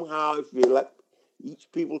somehow if you let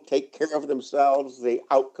each people take care of themselves, the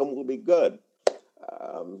outcome will be good.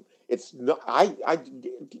 It's not.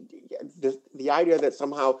 The idea that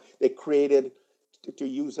somehow they created, to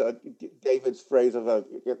use David's phrase of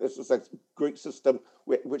this is a great system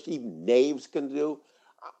which even knaves can do.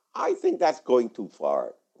 I think that's going too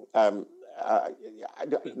far. Not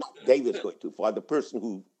David's going too far. The person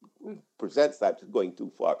who presents that is going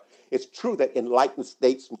too far. It's true that enlightened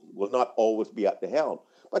statesmen will not always be at the helm,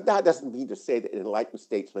 but that doesn't mean to say that enlightened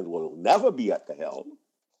statesmen will never be at the helm,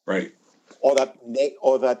 right? Or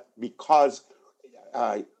that because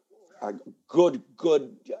good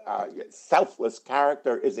selfless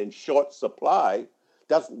character is in short supply,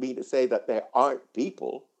 doesn't mean to say that there aren't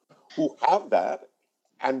people who have that,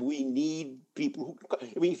 and we need people who.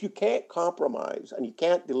 I mean, if you can't compromise and you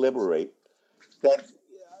can't deliberate, then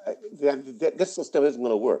this system isn't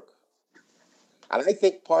going to work. And I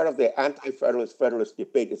think part of the Anti-Federalist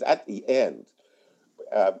debate is at the end.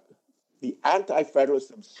 The Anti-Federalists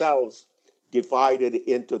themselves divided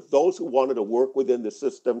into those who wanted to work within the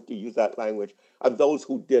system, to use that language, and those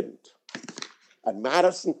who didn't. And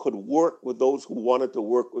Madison could work with those who wanted to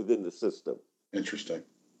work within the system. Interesting.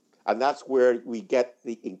 And that's where we get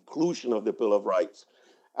the inclusion of the Bill of Rights,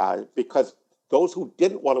 because those who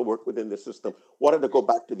didn't want to work within the system wanted to go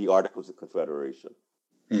back to the Articles of Confederation.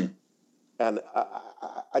 And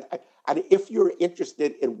if you're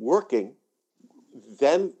interested in working,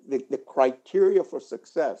 then the criteria for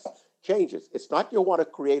success changes. It's not you want to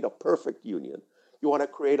create a perfect union. You want to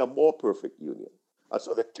create a more perfect union.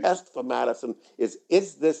 So the test for Madison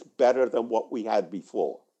is this better than what we had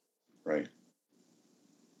before? Right.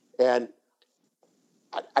 And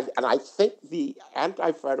I think the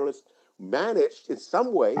Anti-Federalists managed in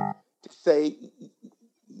some way to say,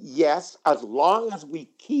 yes, as long as we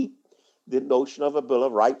keep the notion of a Bill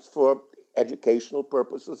of Rights for educational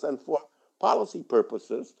purposes and for policy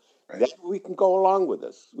purposes, then we can go along with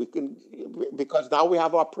this. We can, because now we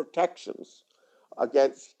have our protections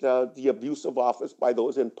against the abuse of office by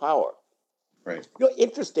those in power. Right.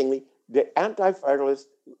 Interestingly, the Anti-Federalists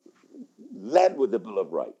led with the Bill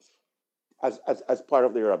of Rights as part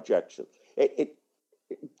of their objection.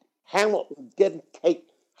 Hamilton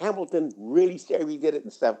really said he did it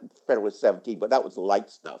in Federalist 17, but that was light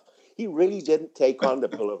stuff. He really didn't take on the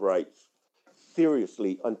Bill of Rights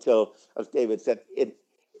seriously until, as David said,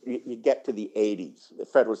 you get to the 80s, the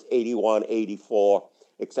Federalists 81, 84,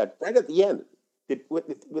 etc. Right at the end, the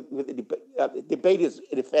debate is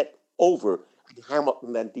in effect over, and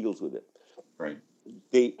Hamilton then deals with it. Right.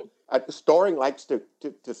 Storing likes to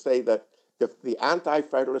say that the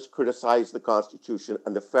Anti-Federalists criticize the Constitution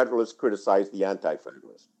and the Federalists criticize the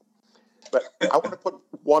Anti-Federalists. But I want to put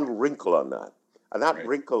one wrinkle on that. And that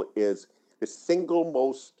wrinkle is the single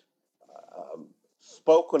most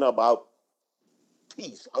spoken about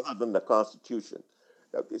piece, other than the Constitution.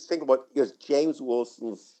 The single one is James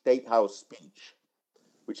Wilson's State House speech,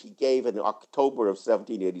 which he gave in October of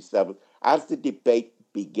 1787 as the debate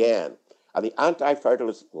began. And the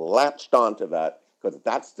Anti-Federalists latched onto that, because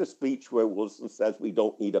that's the speech where Wilson says we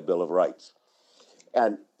don't need a Bill of Rights.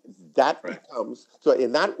 And that becomes, so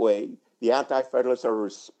in that way, the Anti-Federalists are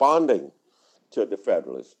responding to the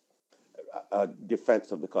Federalists'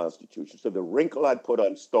 defense of the Constitution. So the wrinkle I'd put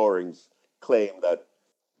on Storing's claim that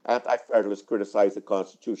Anti-Federalists criticize the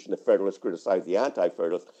Constitution, the Federalists criticize the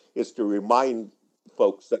Anti-Federalists, is to remind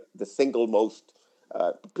folks that the single most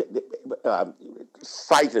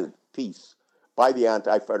cited piece by the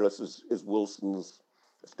Anti-Federalists is Wilson's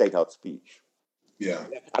State House speech. Yeah.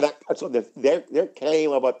 So their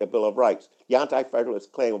claim about the Bill of Rights, the Anti-Federalists'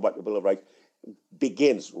 claim about the Bill of Rights,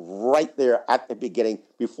 begins right there at the beginning,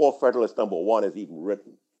 before Federalist number 1 is even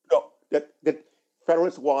written. No, the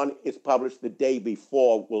Federalist 1 is published the day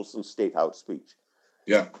before Wilson's State House speech.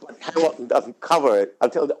 Yeah. But Hamilton doesn't cover it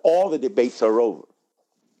until all the debates are over.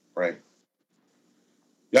 Right.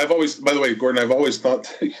 Yeah, by the way, Gordon, I've always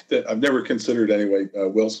thought that I've never considered anyway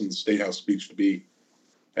Wilson's State House speech to be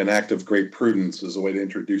an act of great prudence as a way to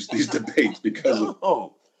introduce these debates because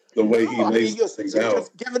of the way he lays things out.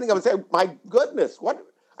 Just giving him and saying, my goodness, what?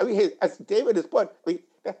 I mean, as David has put,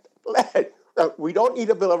 we don't need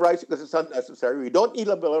a Bill of Rights because it's unnecessary. We don't need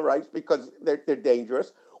a Bill of Rights because they're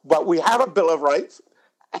dangerous. But we have a Bill of Rights,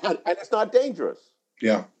 and it's not dangerous.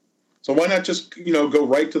 Yeah. So why not just go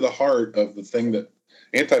right to the heart of the thing that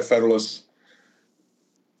Anti-Federalists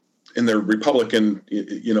in their Republican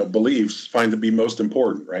beliefs find to be most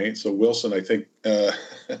important, right? So Wilson, I think,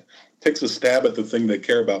 takes a stab at the thing they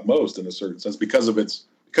care about most in a certain sense because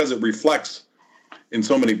it reflects in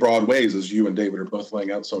so many broad ways, as you and David are both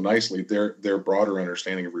laying out so nicely, their broader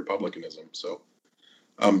understanding of republicanism. So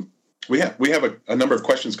we have a number of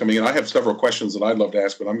questions coming in. I have several questions that I'd love to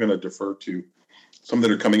ask, but I'm going to defer to some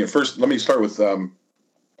that are coming in. First, let me start with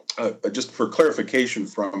just for clarification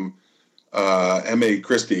from M.A.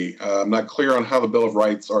 Christie. I'm not clear on how the Bill of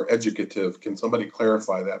Rights are educative. Can somebody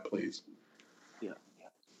clarify that, please?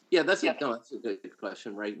 Yeah, that's a good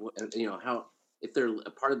question, right? How, if they're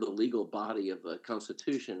a part of the legal body of the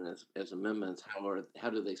Constitution as amendments, how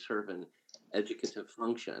do they serve an educative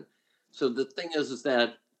function? So the thing is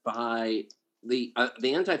that by the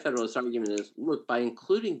Anti-Federalist argument is, look, by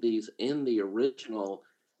including these in the original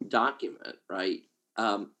document, right?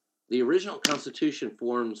 The original Constitution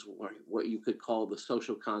forms what you could call the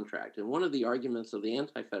social contract. And one of the arguments of the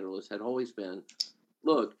Anti-Federalists had always been,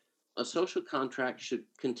 look, a social contract should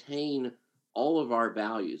contain all of our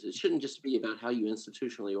values. It shouldn't just be about how you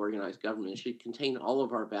institutionally organize government. It should contain all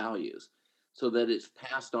of our values so that it's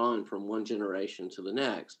passed on from one generation to the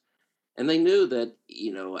next. And they knew that,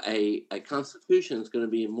 a constitution is going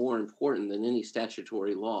to be more important than any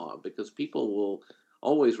statutory law because people will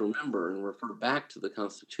always remember and refer back to the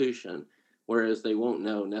Constitution, whereas they won't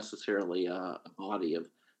know necessarily a body of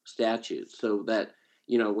statutes. So that,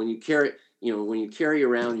 when you carry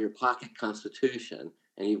around your pocket Constitution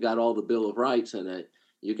and you've got all the Bill of Rights in it,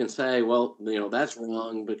 you can say, well, that's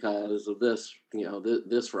wrong because of this,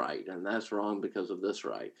 this right, and that's wrong because of this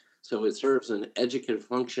right. So it serves an educative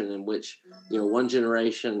function in which, one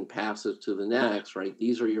generation passes to the next, right?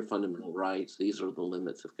 These are your fundamental rights. These are the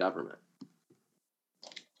limits of government.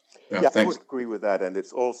 Yeah, I would agree with that. And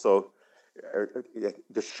it's also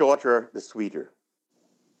the shorter, the sweeter.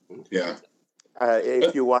 Yeah.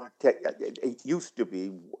 If you want to take, it used to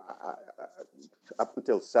be up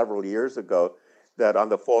until several years ago that on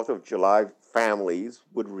the 4th of July, families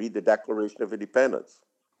would read the Declaration of Independence.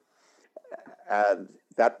 And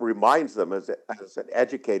that reminds them as an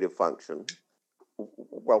educative function,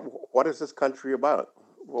 well, what is this country about?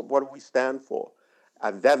 What do we stand for?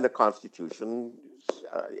 And then the Constitution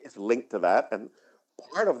is linked to that. And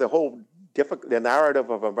part of the whole the narrative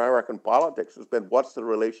of American politics has been, what's the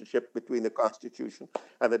relationship between the Constitution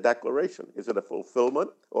and the Declaration? Is it a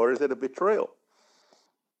fulfillment or is it a betrayal?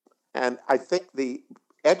 And I think the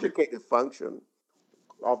educative function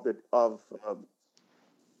of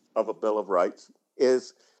a Bill of Rights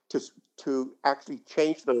is to actually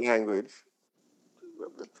change the language,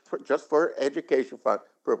 just for education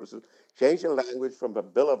purposes, change the language from a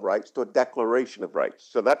Bill of Rights to a Declaration of Rights.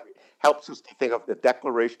 So that helps us to think of the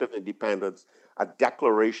Declaration of Independence, a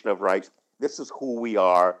Declaration of Rights. This is who we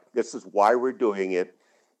are. This is why we're doing it.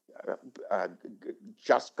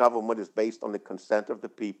 Just government is based on the consent of the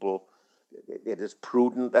people. It is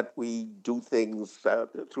prudent that we do things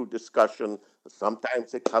through discussion.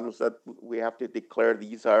 Sometimes it comes that we have to declare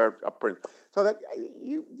these are print. So that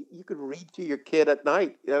you could read to your kid at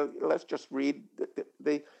night. Let's just read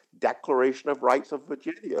the Declaration of Rights of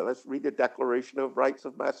Virginia. Let's read the Declaration of Rights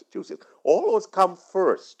of Massachusetts. All those come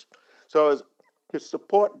first. So to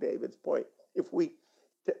support David's point, if we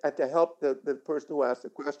to help the person who asked the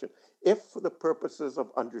question, if for the purposes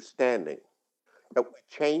of understanding that we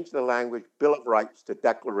change the language Bill of Rights to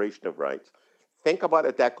Declaration of Rights, think about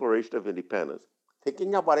a Declaration of Independence,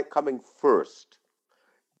 thinking about it coming first,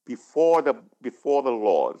 before the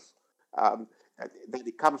laws, that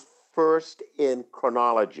it comes first in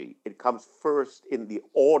chronology. It comes first in the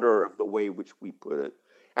order of the way which we put it.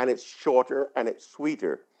 And it's shorter and it's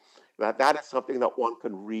sweeter. That is something that one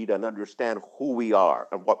can read and understand who we are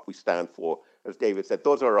and what we stand for. As David said,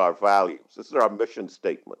 those are our values. This is our mission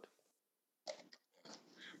statement.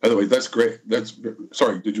 By the way, that's great.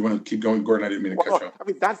 Sorry, did you want to keep going, Gordon? I didn't mean to cut you off. I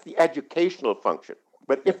mean, that's the educational function.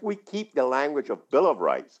 But if we keep the language of Bill of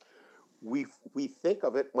Rights, we think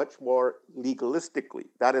of it much more legalistically.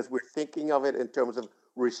 That is, we're thinking of it in terms of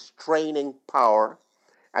restraining power,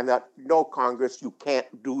 and that, no, Congress, you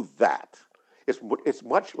can't do that. It's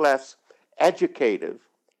much less educative,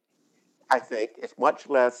 I think. It's much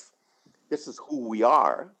less, this is who we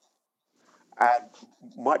are, and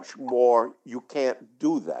much more, you can't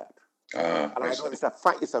do that. And I know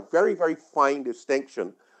it's a very, very fine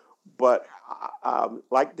distinction, but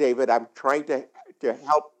like David, I'm trying to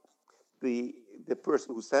help the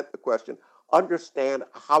person who sent the question understand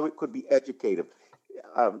how it could be educative,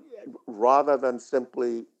 rather than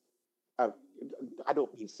simply, I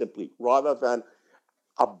don't mean simply, rather than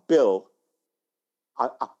a bill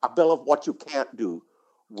of what you can't do,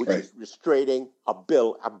 which is restraining a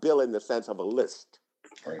bill in the sense of a list.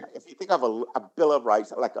 Right. If you think of a Bill of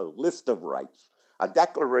Rights like a list of rights, a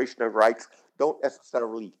Declaration of Rights don't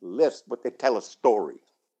necessarily list, but they tell a story.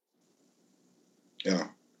 Yeah.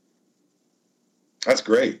 That's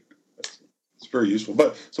great. It's very useful.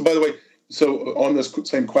 But so, by the way, so on this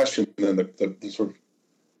same question, then the sort of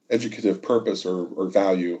educative purpose or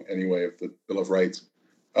value, anyway, of the Bill of Rights,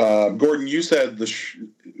 Gordon, you said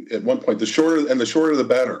at one point the shorter the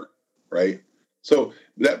better, right? So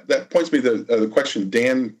that points me to the question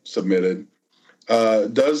Dan submitted.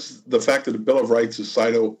 Does the fact that the Bill of Rights is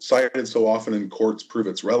cited so often in courts prove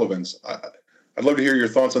its relevance? I'd love to hear your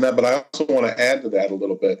thoughts on that, but I also want to add to that a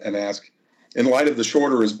little bit and ask, in light of the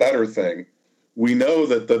shorter is better thing, we know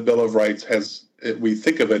that the Bill of Rights we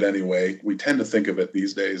think of it anyway, we tend to think of it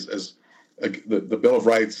these days as the Bill of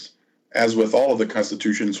Rights, as with all of the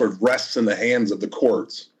Constitution, sort of rests in the hands of the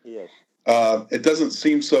courts. Yes. It doesn't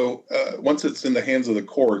seem so, once it's in the hands of the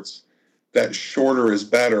courts, that shorter is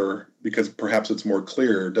better because perhaps it's more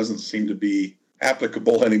clear, doesn't seem to be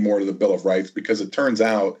applicable anymore to the Bill of Rights, because it turns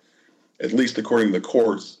out, at least according to the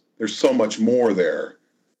courts, there's so much more there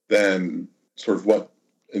than sort of what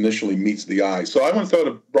initially meets the eye. So I want to throw out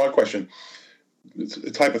a broad question.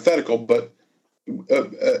 It's hypothetical, but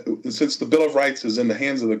since the Bill of Rights is in the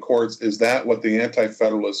hands of the courts, is that what the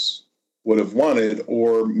Anti-Federalists would have wanted?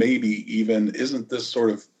 Or maybe even, isn't this sort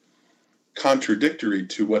of contradictory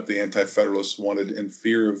to what the Anti-Federalists wanted in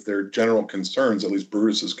fear of their general concerns, at least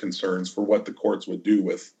Brutus's concerns, for what the courts would do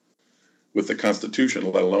with the Constitution,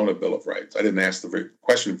 let alone a Bill of Rights? I didn't ask the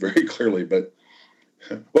question very clearly, but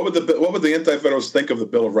what would the Anti-Federalists think of the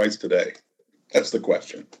Bill of Rights today? That's the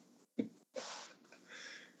question.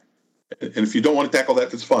 And if you don't want to tackle that,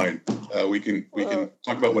 that's fine. We can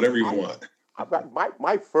talk about whatever you want.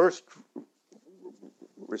 My first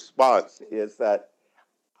response is that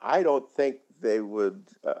I don't think they would.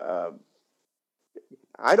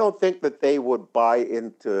 I don't think that they would buy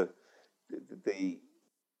into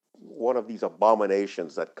one of these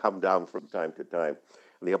abominations that come down from time to time.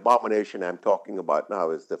 And the abomination I'm talking about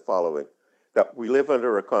now is the following: that we live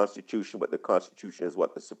under a constitution, but the Constitution is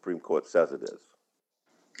what the Supreme Court says it is.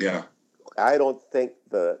 Yeah. I don't think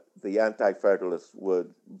the Anti-Federalists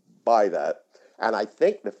would buy that, and I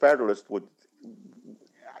think the Federalists would.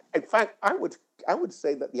 In fact, I would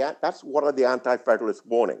say that that's one of the Anti-Federalist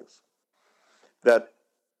warnings. And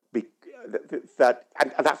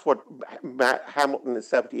that's what Hamilton in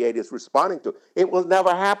 '78 is responding to. It will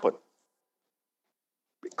never happen.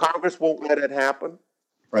 Congress won't let it happen.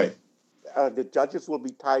 Right. The judges will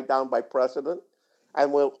be tied down by precedent,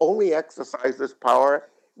 and will only exercise this power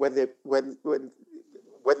when the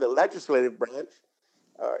legislative branch,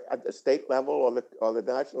 at the state level or the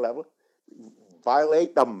national level,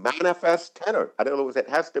 violate the manifest tenor. In other words, it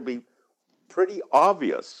has to be pretty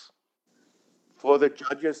obvious for the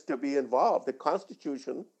judges to be involved. The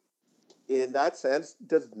Constitution, in that sense,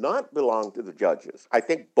 does not belong to the judges. I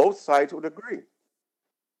think both sides would agree.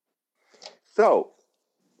 So,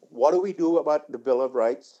 what do we do about the Bill of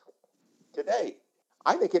Rights today?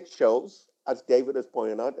 I think it shows, as David has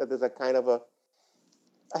pointed out, that there's a kind of a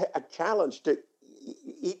challenge to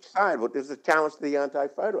each side. But there's a challenge to the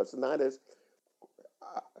Anti-Federalists, and that is,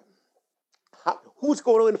 who's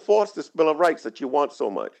going to enforce this Bill of Rights that you want so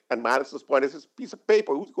much? And Madison's point is, this piece of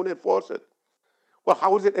paper, who's going to enforce it? Well,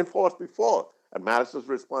 how was it enforced before? And Madison's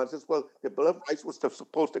response is, well, the Bill of Rights was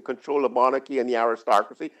supposed to control the monarchy and the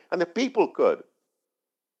aristocracy, and the people could.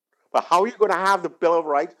 But how are you going to have the Bill of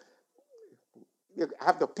Rights you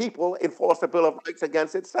have the people enforce the Bill of Rights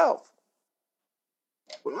against itself.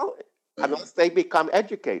 Well, unless they become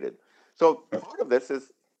educated. So part of this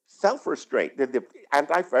is self-restraint. The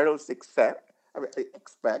Anti-Federalists expect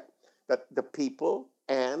that the people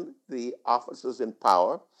and the officers in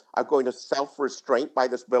power are going to self-restraint by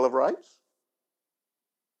this Bill of Rights.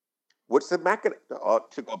 What's the mechanism?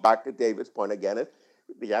 To go back to David's point again, is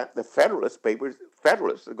the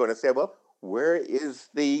Federalists are going to say, well, where is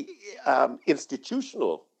the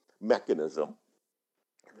institutional mechanism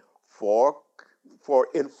for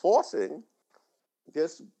enforcing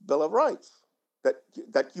this Bill of Rights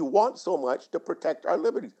that you want so much to protect our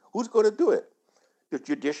liberties? Who's going to do it? The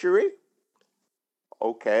judiciary?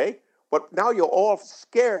 Okay. But now you're all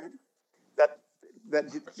scared that the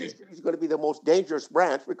judiciary is going to be the most dangerous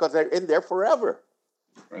branch because they're in there forever.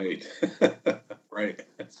 Right. Right.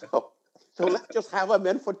 So let's just have them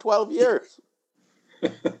in for 12 years.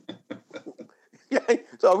 Yeah,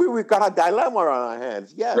 so we've got a dilemma on our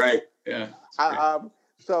hands. Yes. Right. Yeah.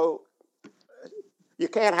 So you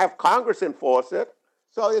can't have Congress enforce it.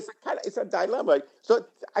 So it's a dilemma. So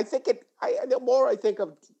I think the more I think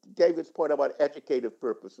of David's point about educative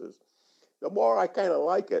purposes, the more I kind of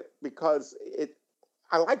like it, because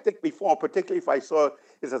I liked it before, particularly if I saw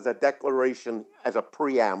this as a declaration, as a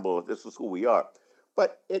preamble, this is who we are.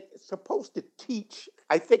 But it's supposed to teach,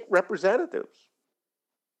 I think, representatives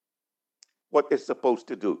what they're supposed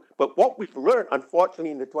to do. But what we've learned,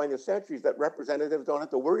 unfortunately, in the 20th century is that representatives don't have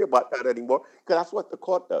to worry about that anymore, because that's what the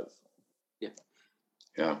court does. Yeah.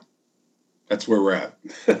 Yeah. That's where we're at.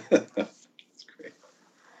 That's great.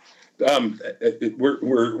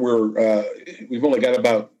 We've only got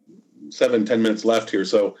about 7-10 minutes left here,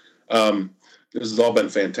 so this has all been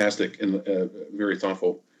fantastic and very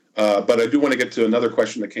thoughtful. But I do want to get to another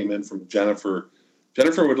question that came in from Jennifer.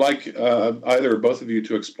 Jennifer would like either or both of you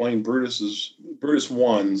to explain Brutus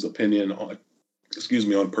I's opinion on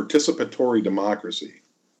participatory democracy.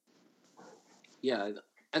 Yeah,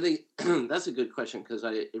 I think that's a good question, because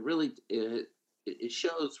it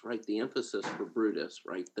shows, right, the emphasis for Brutus,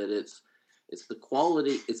 right, that it's the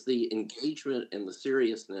quality, it's the engagement and the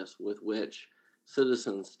seriousness with which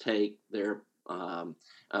citizens take their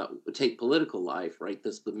take political life, right?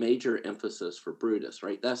 That's the major emphasis for Brutus,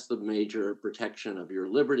 right? That's the major protection of your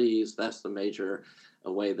liberties. That's the major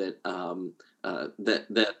way that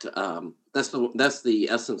that's the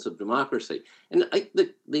essence of democracy. And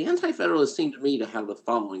the Anti-Federalists seem to me to have the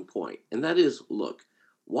following point, and that is, look,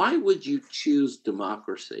 why would you choose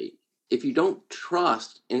democracy if you don't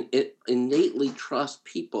trust and innately trust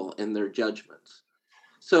people and their judgments?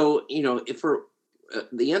 So, if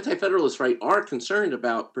the Anti-Federalists, right, are concerned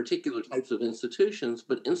about particular types of institutions,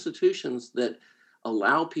 but institutions that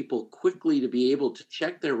allow people quickly to be able to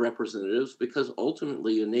check their representatives, because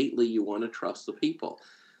ultimately, innately, you want to trust the people.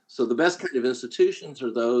 So the best kind of institutions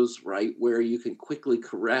are those, right, where you can quickly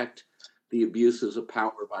correct the abuses of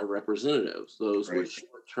power by representatives, those Right. with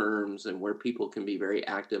short terms and where people can be very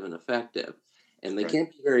active and effective. And they Right. can't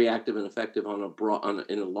be very active and effective in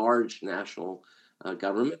a large national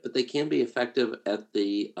government, but they can be effective at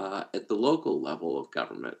the local level of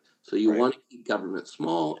government. So you Right. want to keep government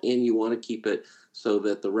small, and you want to keep it so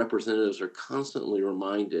that the representatives are constantly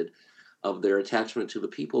reminded of their attachment to the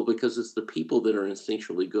people, because it's the people that are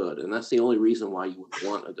instinctually good, and that's the only reason why you would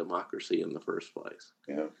want a democracy in the first place.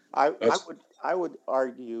 Yeah. I would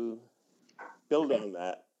argue, build on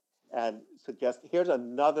that, and suggest here's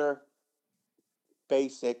another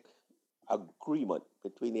basic agreement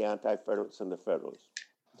between the Anti-Federalists and the Federalists.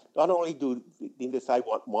 Not only do neither side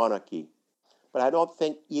want monarchy, but I don't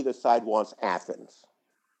think either side wants Athens.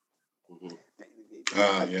 Mm-hmm.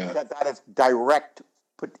 Yeah. That is direct.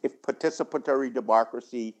 If participatory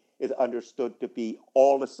democracy is understood to be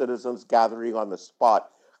all the citizens gathering on the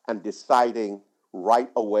spot and deciding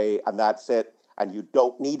right away, and that's it, and you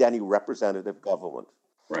don't need any representative government.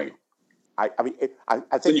 Right. I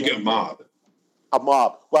think Then you get a mob. A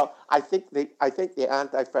mob. Well, I think the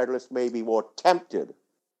Anti-Federalists may be more tempted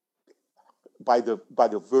by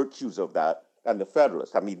the virtues of that than the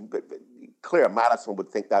Federalists. I mean, clear, Madison would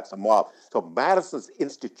think that's a mob. So Madison's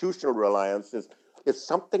institutional reliance is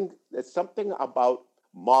something about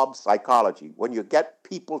mob psychology. When you get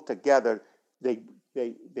people together, they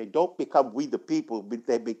don't become we the people,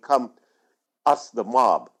 they become us the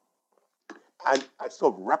mob. And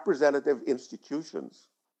so representative institutions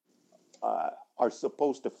are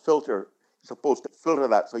supposed to filter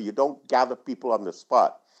that, so you don't gather people on the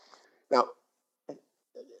spot. Now,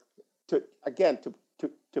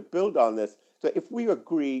 to build on this, so if we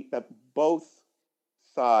agree that both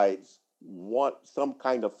sides want some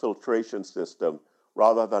kind of filtration system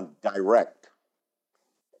rather than direct,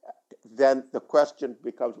 then the question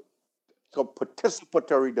becomes, so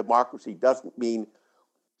participatory democracy doesn't mean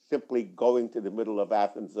simply going to the middle of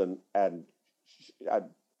Athens and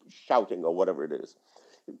shouting or whatever it is.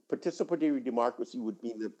 Participatory democracy would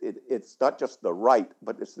mean that it's not just the right,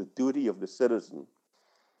 but it's the duty of the citizen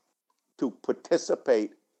to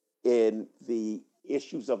participate in the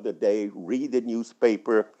issues of the day, read the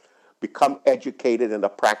newspaper, become educated in a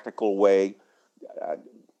practical way.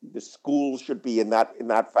 The schools should be in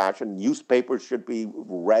that fashion. Newspapers should be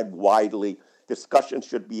read widely. Discussions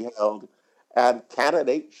should be held, and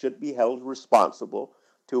candidates should be held responsible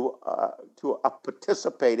to a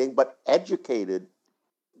participating but educated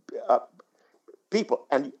people.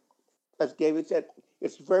 And as David said,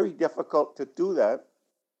 it's very difficult to do that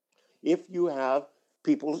if you have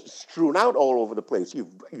people strewn out all over the place.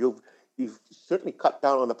 You've certainly cut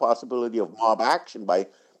down on the possibility of mob action by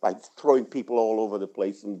throwing people all over the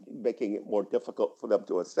place and making it more difficult for them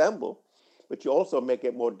to assemble, but you also make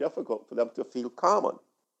it more difficult for them to feel common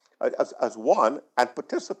as one and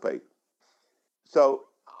participate. So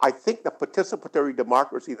I think the participatory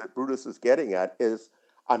democracy that Brutus is getting at is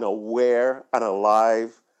an aware, an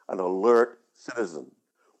alive, an alert citizen.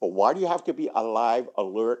 Well, why do you have to be alive,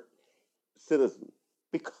 alert citizen?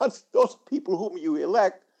 Because those people whom you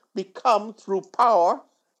elect become, through power,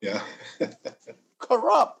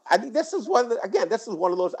 corrupt. I mean, this is one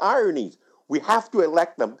of those ironies. We have to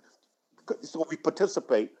elect them so we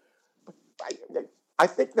participate. I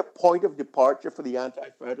think the point of departure for the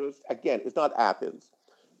Anti-Federalists, again, is not Athens,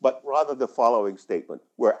 but rather the following statement: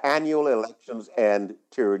 where annual elections end,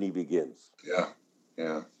 tyranny begins.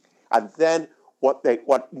 Yeah. And then what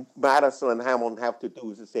Madison and Hamilton have to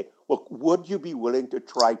do is to say, well, would you be willing to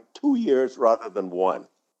try 2 years rather than one?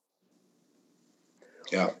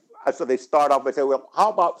 Yeah. And so they start off and say, well, how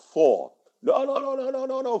about 4?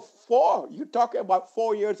 No, 4. You're talking about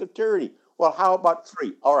 4 years of tyranny. Well, how about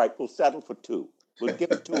 3? All right, we'll settle for 2. We'll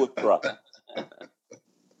give 2 a try.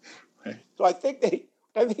 Right. So I think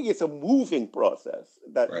it's a moving process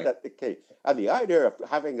that the case. And the idea of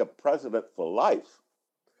having a president for life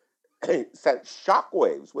sent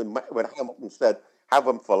shockwaves when Hamilton said, have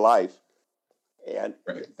him for life. And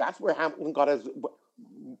that's where Hamilton got his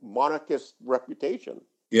monarchist reputation.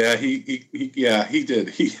 Yeah, he did.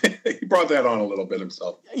 He brought that on a little bit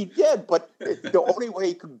himself. He did, but the only way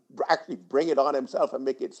he could actually bring it on himself and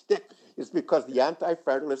make it stick is because the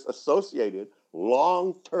Anti-Federalists associated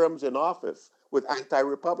long terms in office with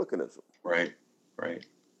anti-republicanism. Right.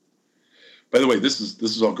 By the way, this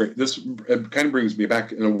is all great. This kind of brings me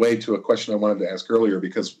back in a way to a question I wanted to ask earlier,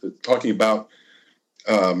 because talking about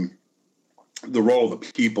the role of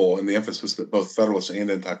the people and the emphasis that both Federalists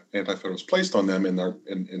and Anti-Federalists placed on them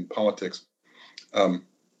in politics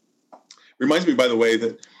reminds me, by the way,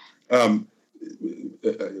 that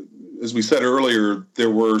as we said earlier,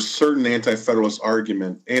 there were certain Anti-Federalist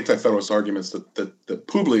arguments that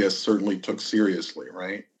Publius certainly took seriously,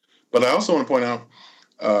 right? But I also want to point out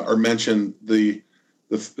or mention the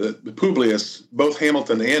Publius. Both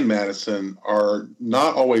Hamilton and Madison are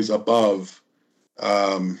not always above,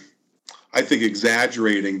 I think,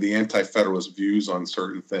 exaggerating the Anti-Federalist views on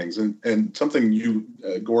certain things. And something you,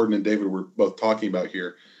 Gordon and David, were both talking about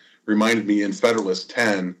here reminded me in Federalist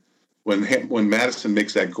 10, when Madison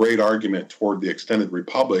makes that great argument toward the extended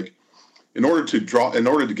republic. In order to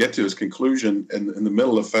get to his conclusion in the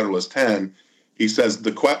middle of Federalist 10, he says,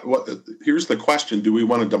 here's the question: do we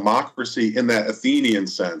want a democracy in that Athenian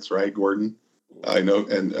sense, right, Gordon? I know,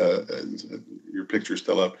 and your picture's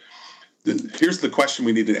still up. Here's the question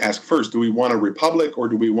we need to ask first: do we want a republic or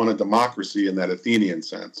do we want a democracy in that Athenian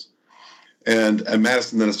sense? And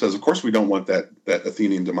Madison then says, of course we don't want that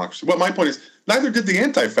Athenian democracy. Well, my point is, neither did the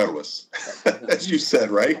Anti-Federalists, as you said,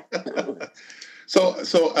 right? So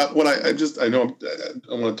when I know I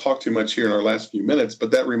don't want to talk too much here in our last few minutes, but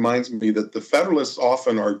that reminds me that the Federalists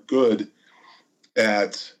often are good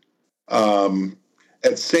at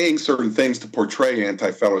saying certain things to portray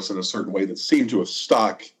Anti-Federalists in a certain way that seem to have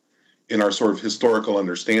stuck in our sort of historical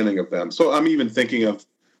understanding of them. So I'm even thinking of,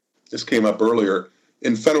 this came up earlier,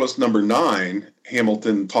 in Federalist number 9,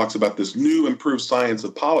 Hamilton talks about this new improved science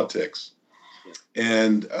of politics.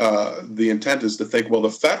 And the intent is to think, well, the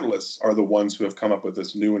Federalists are the ones who have come up with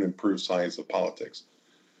this new and improved science of politics.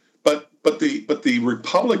 But the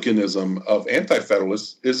republicanism of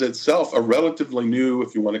Anti-Federalists is itself a relatively new,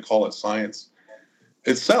 if you want to call it, science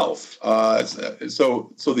itself.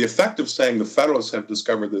 So the effect of saying the Federalists have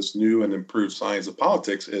discovered this new and improved science of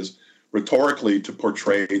politics is rhetorically to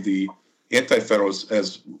portray the Anti-Federalists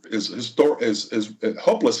as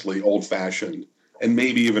hopelessly old-fashioned and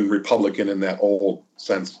maybe even Republican in that old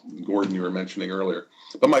sense, Gordon, you were mentioning earlier.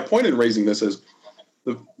 But my point in raising this is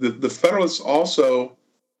the Federalists also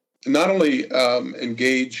not only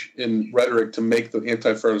engage in rhetoric to make the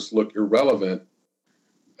Anti-Federalists look irrelevant,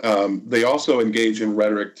 they also engage in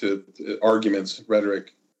rhetoric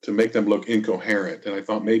rhetoric to make them look incoherent. And I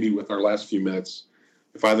thought maybe with our last few minutes,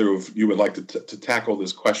 if either of you would like to tackle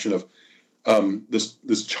this question of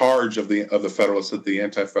this charge of the Federalists that the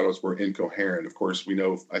Anti-Federalists were incoherent. Of course, we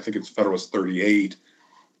know, I think it's Federalist 38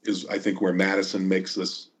 is, I think, where Madison makes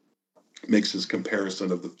this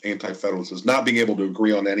comparison of the Anti-Federalists as not being able to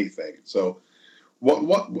agree on anything. So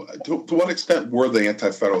to what extent were the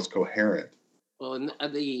Anti-Federalists coherent? Well,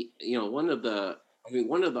 one of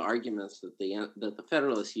the arguments that the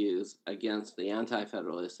Federalists use against the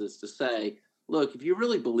Anti-Federalists is to say, look, if you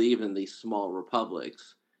really believe in these small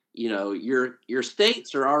republics, your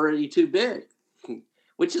states are already too big,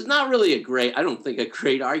 which is not really I don't think a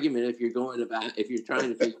great argument if you're trying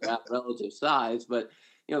to figure out relative size. But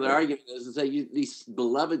the argument is to say these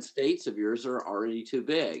beloved states of yours are already too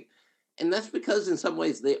big, and that's because in some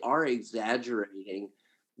ways they are exaggerating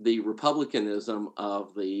the republicanism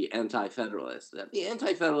of the Anti-Federalists. The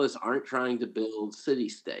Anti-Federalists aren't trying to build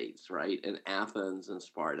city-states, right? In Athens and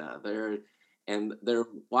Sparta, they're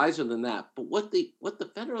wiser than that. But what the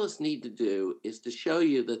Federalists need to do is to show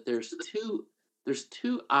you that there's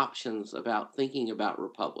two options about thinking about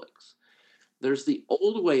republics. There's the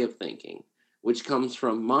old way of thinking, which comes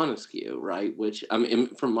from Montesquieu, right?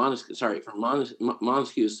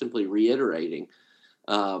 Montesquieu is simply reiterating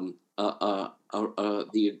the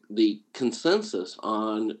consensus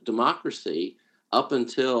on democracy up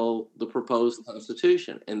until the proposed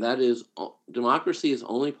constitution, and that is democracy is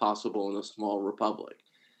only possible in a small republic.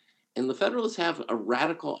 And the Federalists have a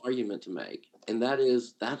radical argument to make, and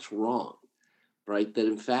that's wrong, right? That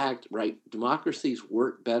in fact, right, democracies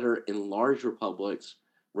work better in large republics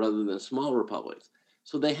rather than small republics.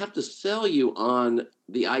 So they have to sell you on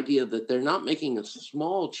the idea that they're not making a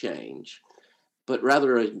small change, but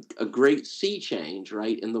rather a great sea change,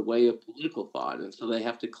 right, in the way of political thought. And so they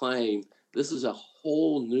have to claim this is a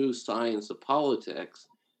whole new science of politics,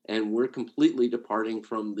 and we're completely departing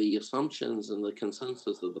from the assumptions and the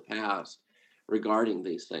consensus of the past regarding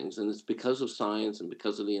these things. And it's because of science and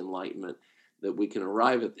because of the Enlightenment that we can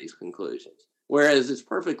arrive at these conclusions. Whereas it's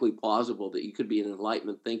perfectly plausible that you could be an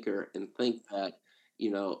Enlightenment thinker and think that,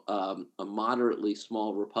 a moderately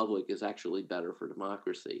small republic is actually better for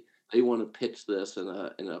democracy. They want to pitch this in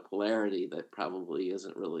a polarity that probably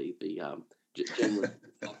isn't really the genuine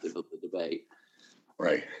perspective of the debate.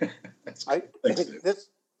 Right. I think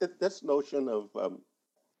this notion of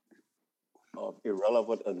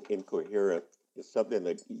irrelevant and incoherent is something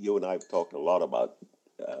that you and I have talked a lot about,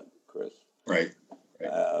 Chris. Right.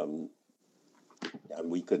 And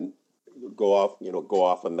we can go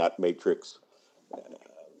off on that matrix.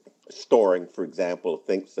 Storing, for example,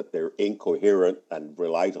 thinks that they're incoherent and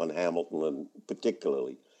relies on Hamilton, and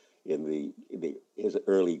particularly in his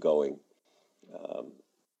early going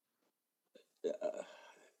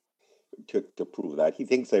to prove that. He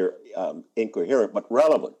thinks they're incoherent but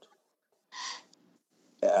relevant.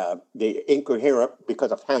 They're incoherent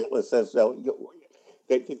because of Hamilton says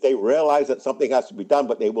they realize that something has to be done,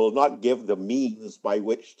 but they will not give the means by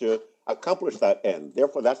which to accomplish that end.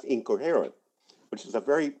 Therefore, that's incoherent, which is a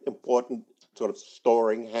very important sort of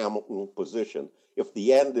storing Hamilton position. If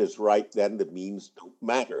the end is right, then the means don't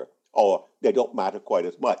matter, or they don't matter quite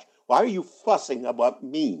as much. Why are you fussing about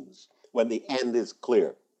means when the end is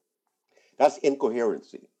clear? That's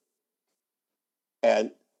incoherency.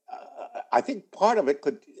 And I think part of it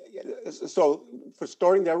so for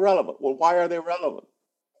storing, they're relevant. Well, why are they relevant?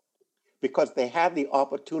 Because they had the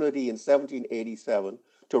opportunity in 1787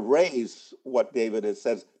 to raise what David has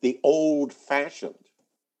said, the old-fashioned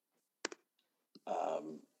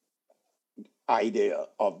idea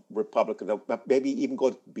of republicanism, maybe even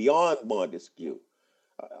goes beyond Montesquieu,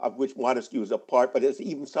 of which Montesquieu is a part, but it's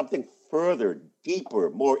even something further, deeper,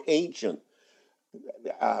 more ancient.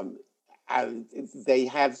 And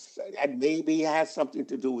maybe it has something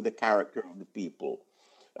to do with the character of the people.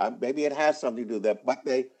 Maybe it has something to do with that,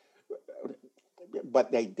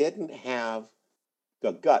 but they didn't have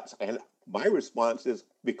the guts. And my response is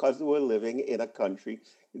because they were living in a country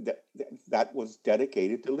that was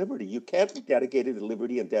dedicated to liberty. You can't be dedicated to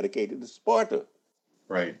liberty and dedicated to Sparta.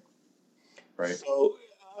 Right. So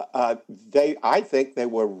I think they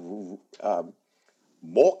were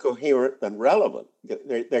more coherent than relevant.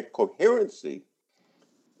 Their coherency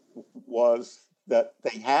was that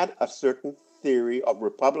they had a certain theory of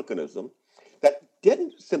republicanism that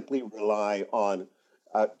didn't simply rely on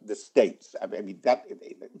the states. I mean, that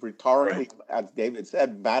rhetorically, Right. as David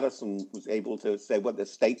said, Madison was able to say, well, the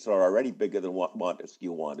states are already bigger than what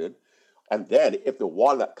Montesquieu wanted. And then if the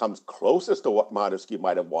one that comes closest to what Montesquieu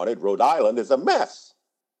might have wanted, Rhode Island, is a mess.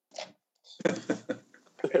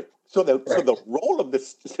 So the role of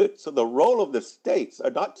the states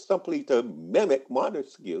are not simply to mimic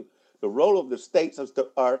Montesquieu. The role of the states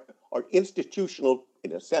are institutional,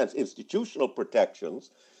 in a sense, institutional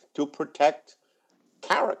protections to protect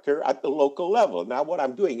character at the local level. Now, what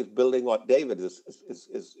I'm doing is building what David has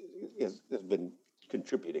been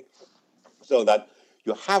contributing, so that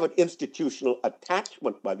you have an institutional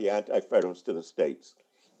attachment by the Anti-Federalists to the states,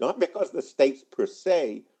 not because the states per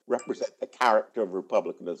se represent the character of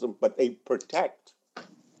republicanism, but they protect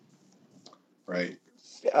Right.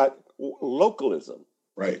 localism.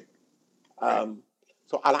 Right. And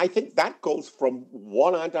I think that goes from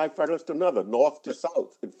one Anti-Federalist to another, north to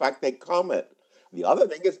south. In fact, they comment. The other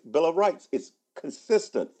thing is Bill of Rights. It's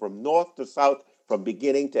consistent from north to south, from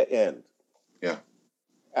beginning to end. Yeah.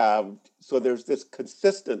 So there's this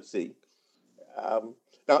consistency.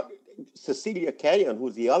 Now, Cecilia Kenyon,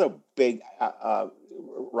 who's the other big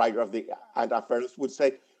writer of the Anti-Federalists, would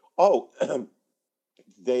say, oh,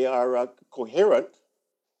 they are coherent,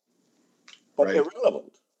 but Right.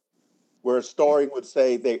 irrelevant. Whereas Storing would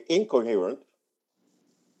say they're incoherent,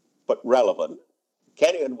 but relevant.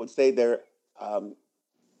 Kenyon would say they're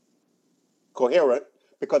coherent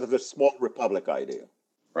because of the small republic idea.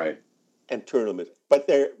 Right. And tournament, but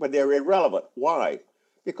they're irrelevant. Why?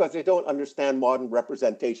 Because they don't understand modern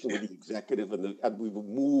representation with the executive, and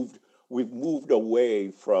we've moved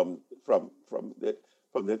away from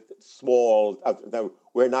the small.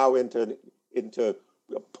 We're now into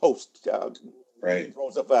post Right.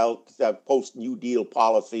 Roosevelt, post New Deal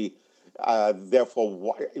policy.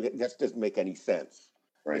 Therefore, that doesn't make any sense.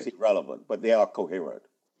 Right. It's irrelevant, but they are coherent.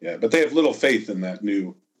 Yeah, but they have little faith in that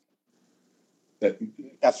new.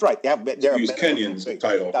 That's right. They're use Kenyon's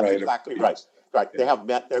title. That's right. exactly right. Right. Yeah. They have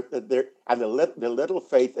met their and the little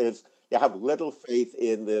faith is they have little faith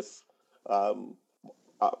in this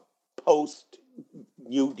post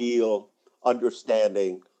New Deal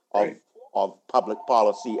understanding of public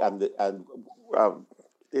policy and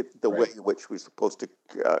the way in which we're supposed to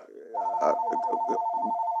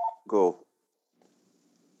go.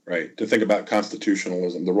 Right. To think about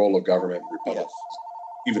constitutionalism, the role of government, republic,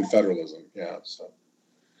 even federalism. Yeah. So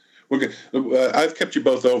we're good. I've kept you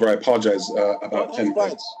both over. I apologize about 10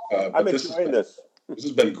 minutes. I'm enjoying this. This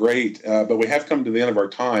has been great, but we have come to the end of our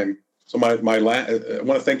time. So I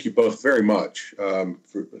want to thank you both very much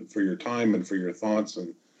for your time and for your thoughts,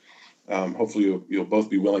 and hopefully you'll both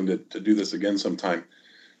be willing to do this again sometime.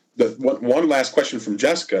 One last question from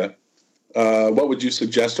Jessica. What would you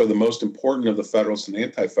suggest are the most important of the Federalist and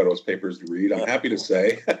Anti-Federalist papers to read? I'm happy to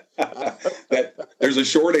say that there's a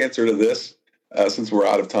short answer to this since we're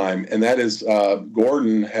out of time, and that is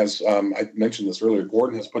Gordon has, I mentioned this earlier,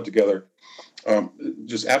 Gordon has put together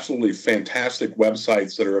just absolutely fantastic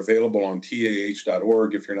websites that are available on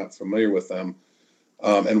tah.org if you're not familiar with them.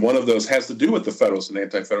 And one of those has to do with the Federalists and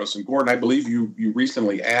Anti-Federalists. And Gordon, I believe you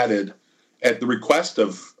recently added, at the request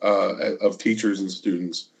of teachers and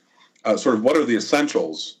students, sort of what are the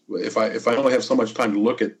essentials? If I only have so much time to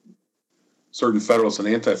look at certain Federalists and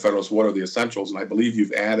Anti-Federalists, what are the essentials? And I believe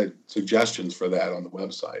you've added suggestions for that on the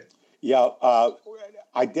website. Yeah,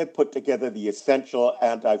 I did put together the essential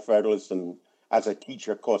Anti-Federalists, and as a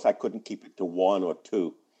teacher, of course, I couldn't keep it to one or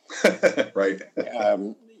two. Right.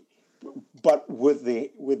 But with the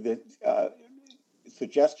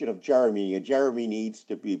suggestion of Jeremy, and Jeremy needs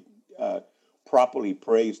to be properly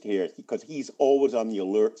praised here because he's always on the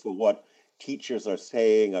alert for what teachers are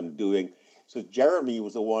saying and doing. So Jeremy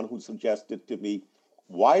was the one who suggested to me,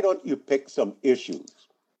 why don't you pick some issues,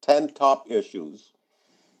 10 top issues,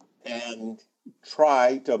 and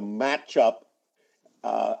try to match up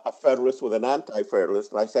a Federalist with an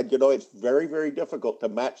Anti-Federalist? And I said, it's very, very difficult to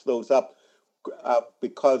match those up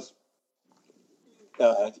because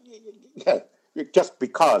just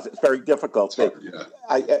because it's very difficult. There's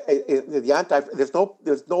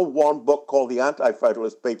no one book called the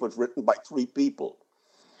Anti-Federalist Papers written by three people.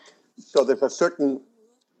 So there's a certain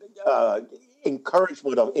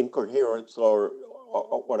encouragement of incoherence or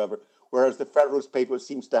whatever, whereas the Federalist paper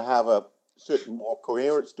seems to have a certain more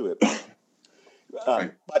coherence to it.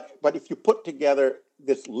 But if you put together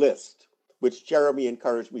this list, which Jeremy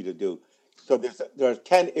encouraged me to do, so there's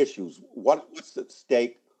 10 issues. What's at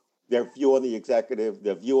stake? Their view on the executive,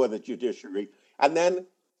 their view on the judiciary, and then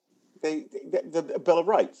the Bill of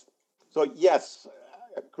Rights. So yes,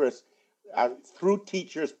 Chris, through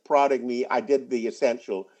teachers prodding me, I did the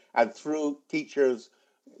essential, and through teachers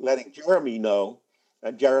letting Jeremy know,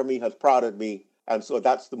 and Jeremy has prodded me, and so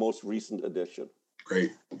that's the most recent edition.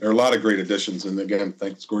 Great. There are a lot of great additions, and again,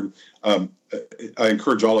 thanks, Gordon. I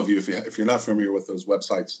encourage all of you, if you're not familiar with those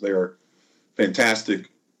websites, they are fantastic,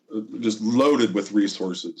 just loaded with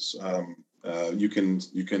resources. You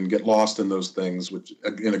can get lost in those things, which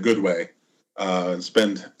in a good way, and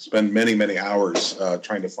spend many hours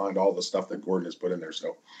trying to find all the stuff that Gordon has put in there.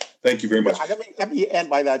 So, thank you very much. Let me end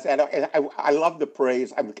by that. And I love the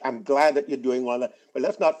praise. I'm glad that you're doing all that. But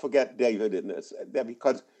let's not forget David in this,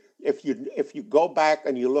 because if you go back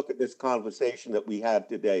and you look at this conversation that we had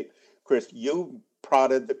today, Chris, you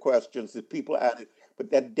prodded the questions that people added,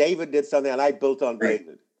 but then David did something, and I built on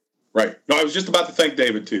David. Right. No, I was just about to thank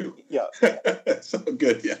David too. Yeah. So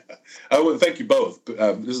good. Yeah. I want to thank you both.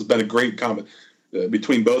 This has been a great comment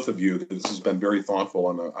between both of you. This has been very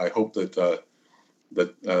thoughtful, and I hope that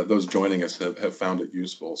those joining us have found it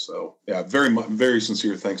useful. So yeah, very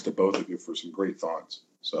sincere thanks to both of you for some great thoughts.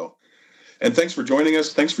 So, and thanks for joining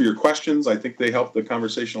us. Thanks for your questions. I think they helped the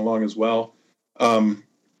conversation along as well. Our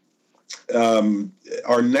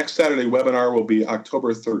next Saturday webinar will be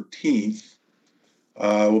October 13th.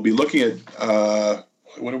 We'll be looking at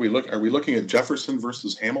what are we looking? Are we looking at Jefferson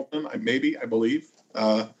versus Hamilton? I believe.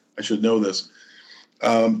 I should know this,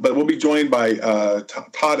 but we'll be joined by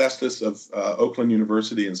Todd Estes of Oakland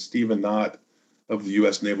University and Stephen Knott of the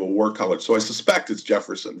U.S. Naval War College. So I suspect it's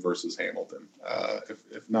Jefferson versus Hamilton.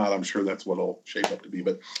 If not, I'm sure that's what it'll shape up to be.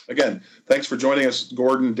 But again, thanks for joining us,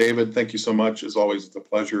 Gordon, David. Thank you so much. As always, it's a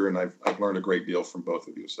pleasure, and I've learned a great deal from both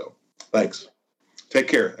of you. So thanks. Take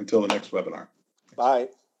care until the next webinar. Bye.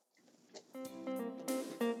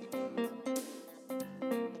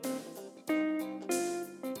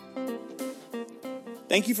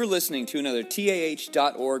 Thank you for listening to another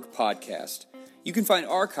TAH.org podcast. You can find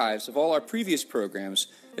archives of all our previous programs,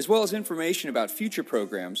 as well as information about future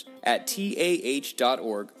programs at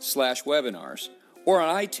TAH.org/webinars, or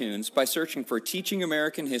on iTunes by searching for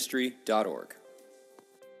teachingamericanhistory.org.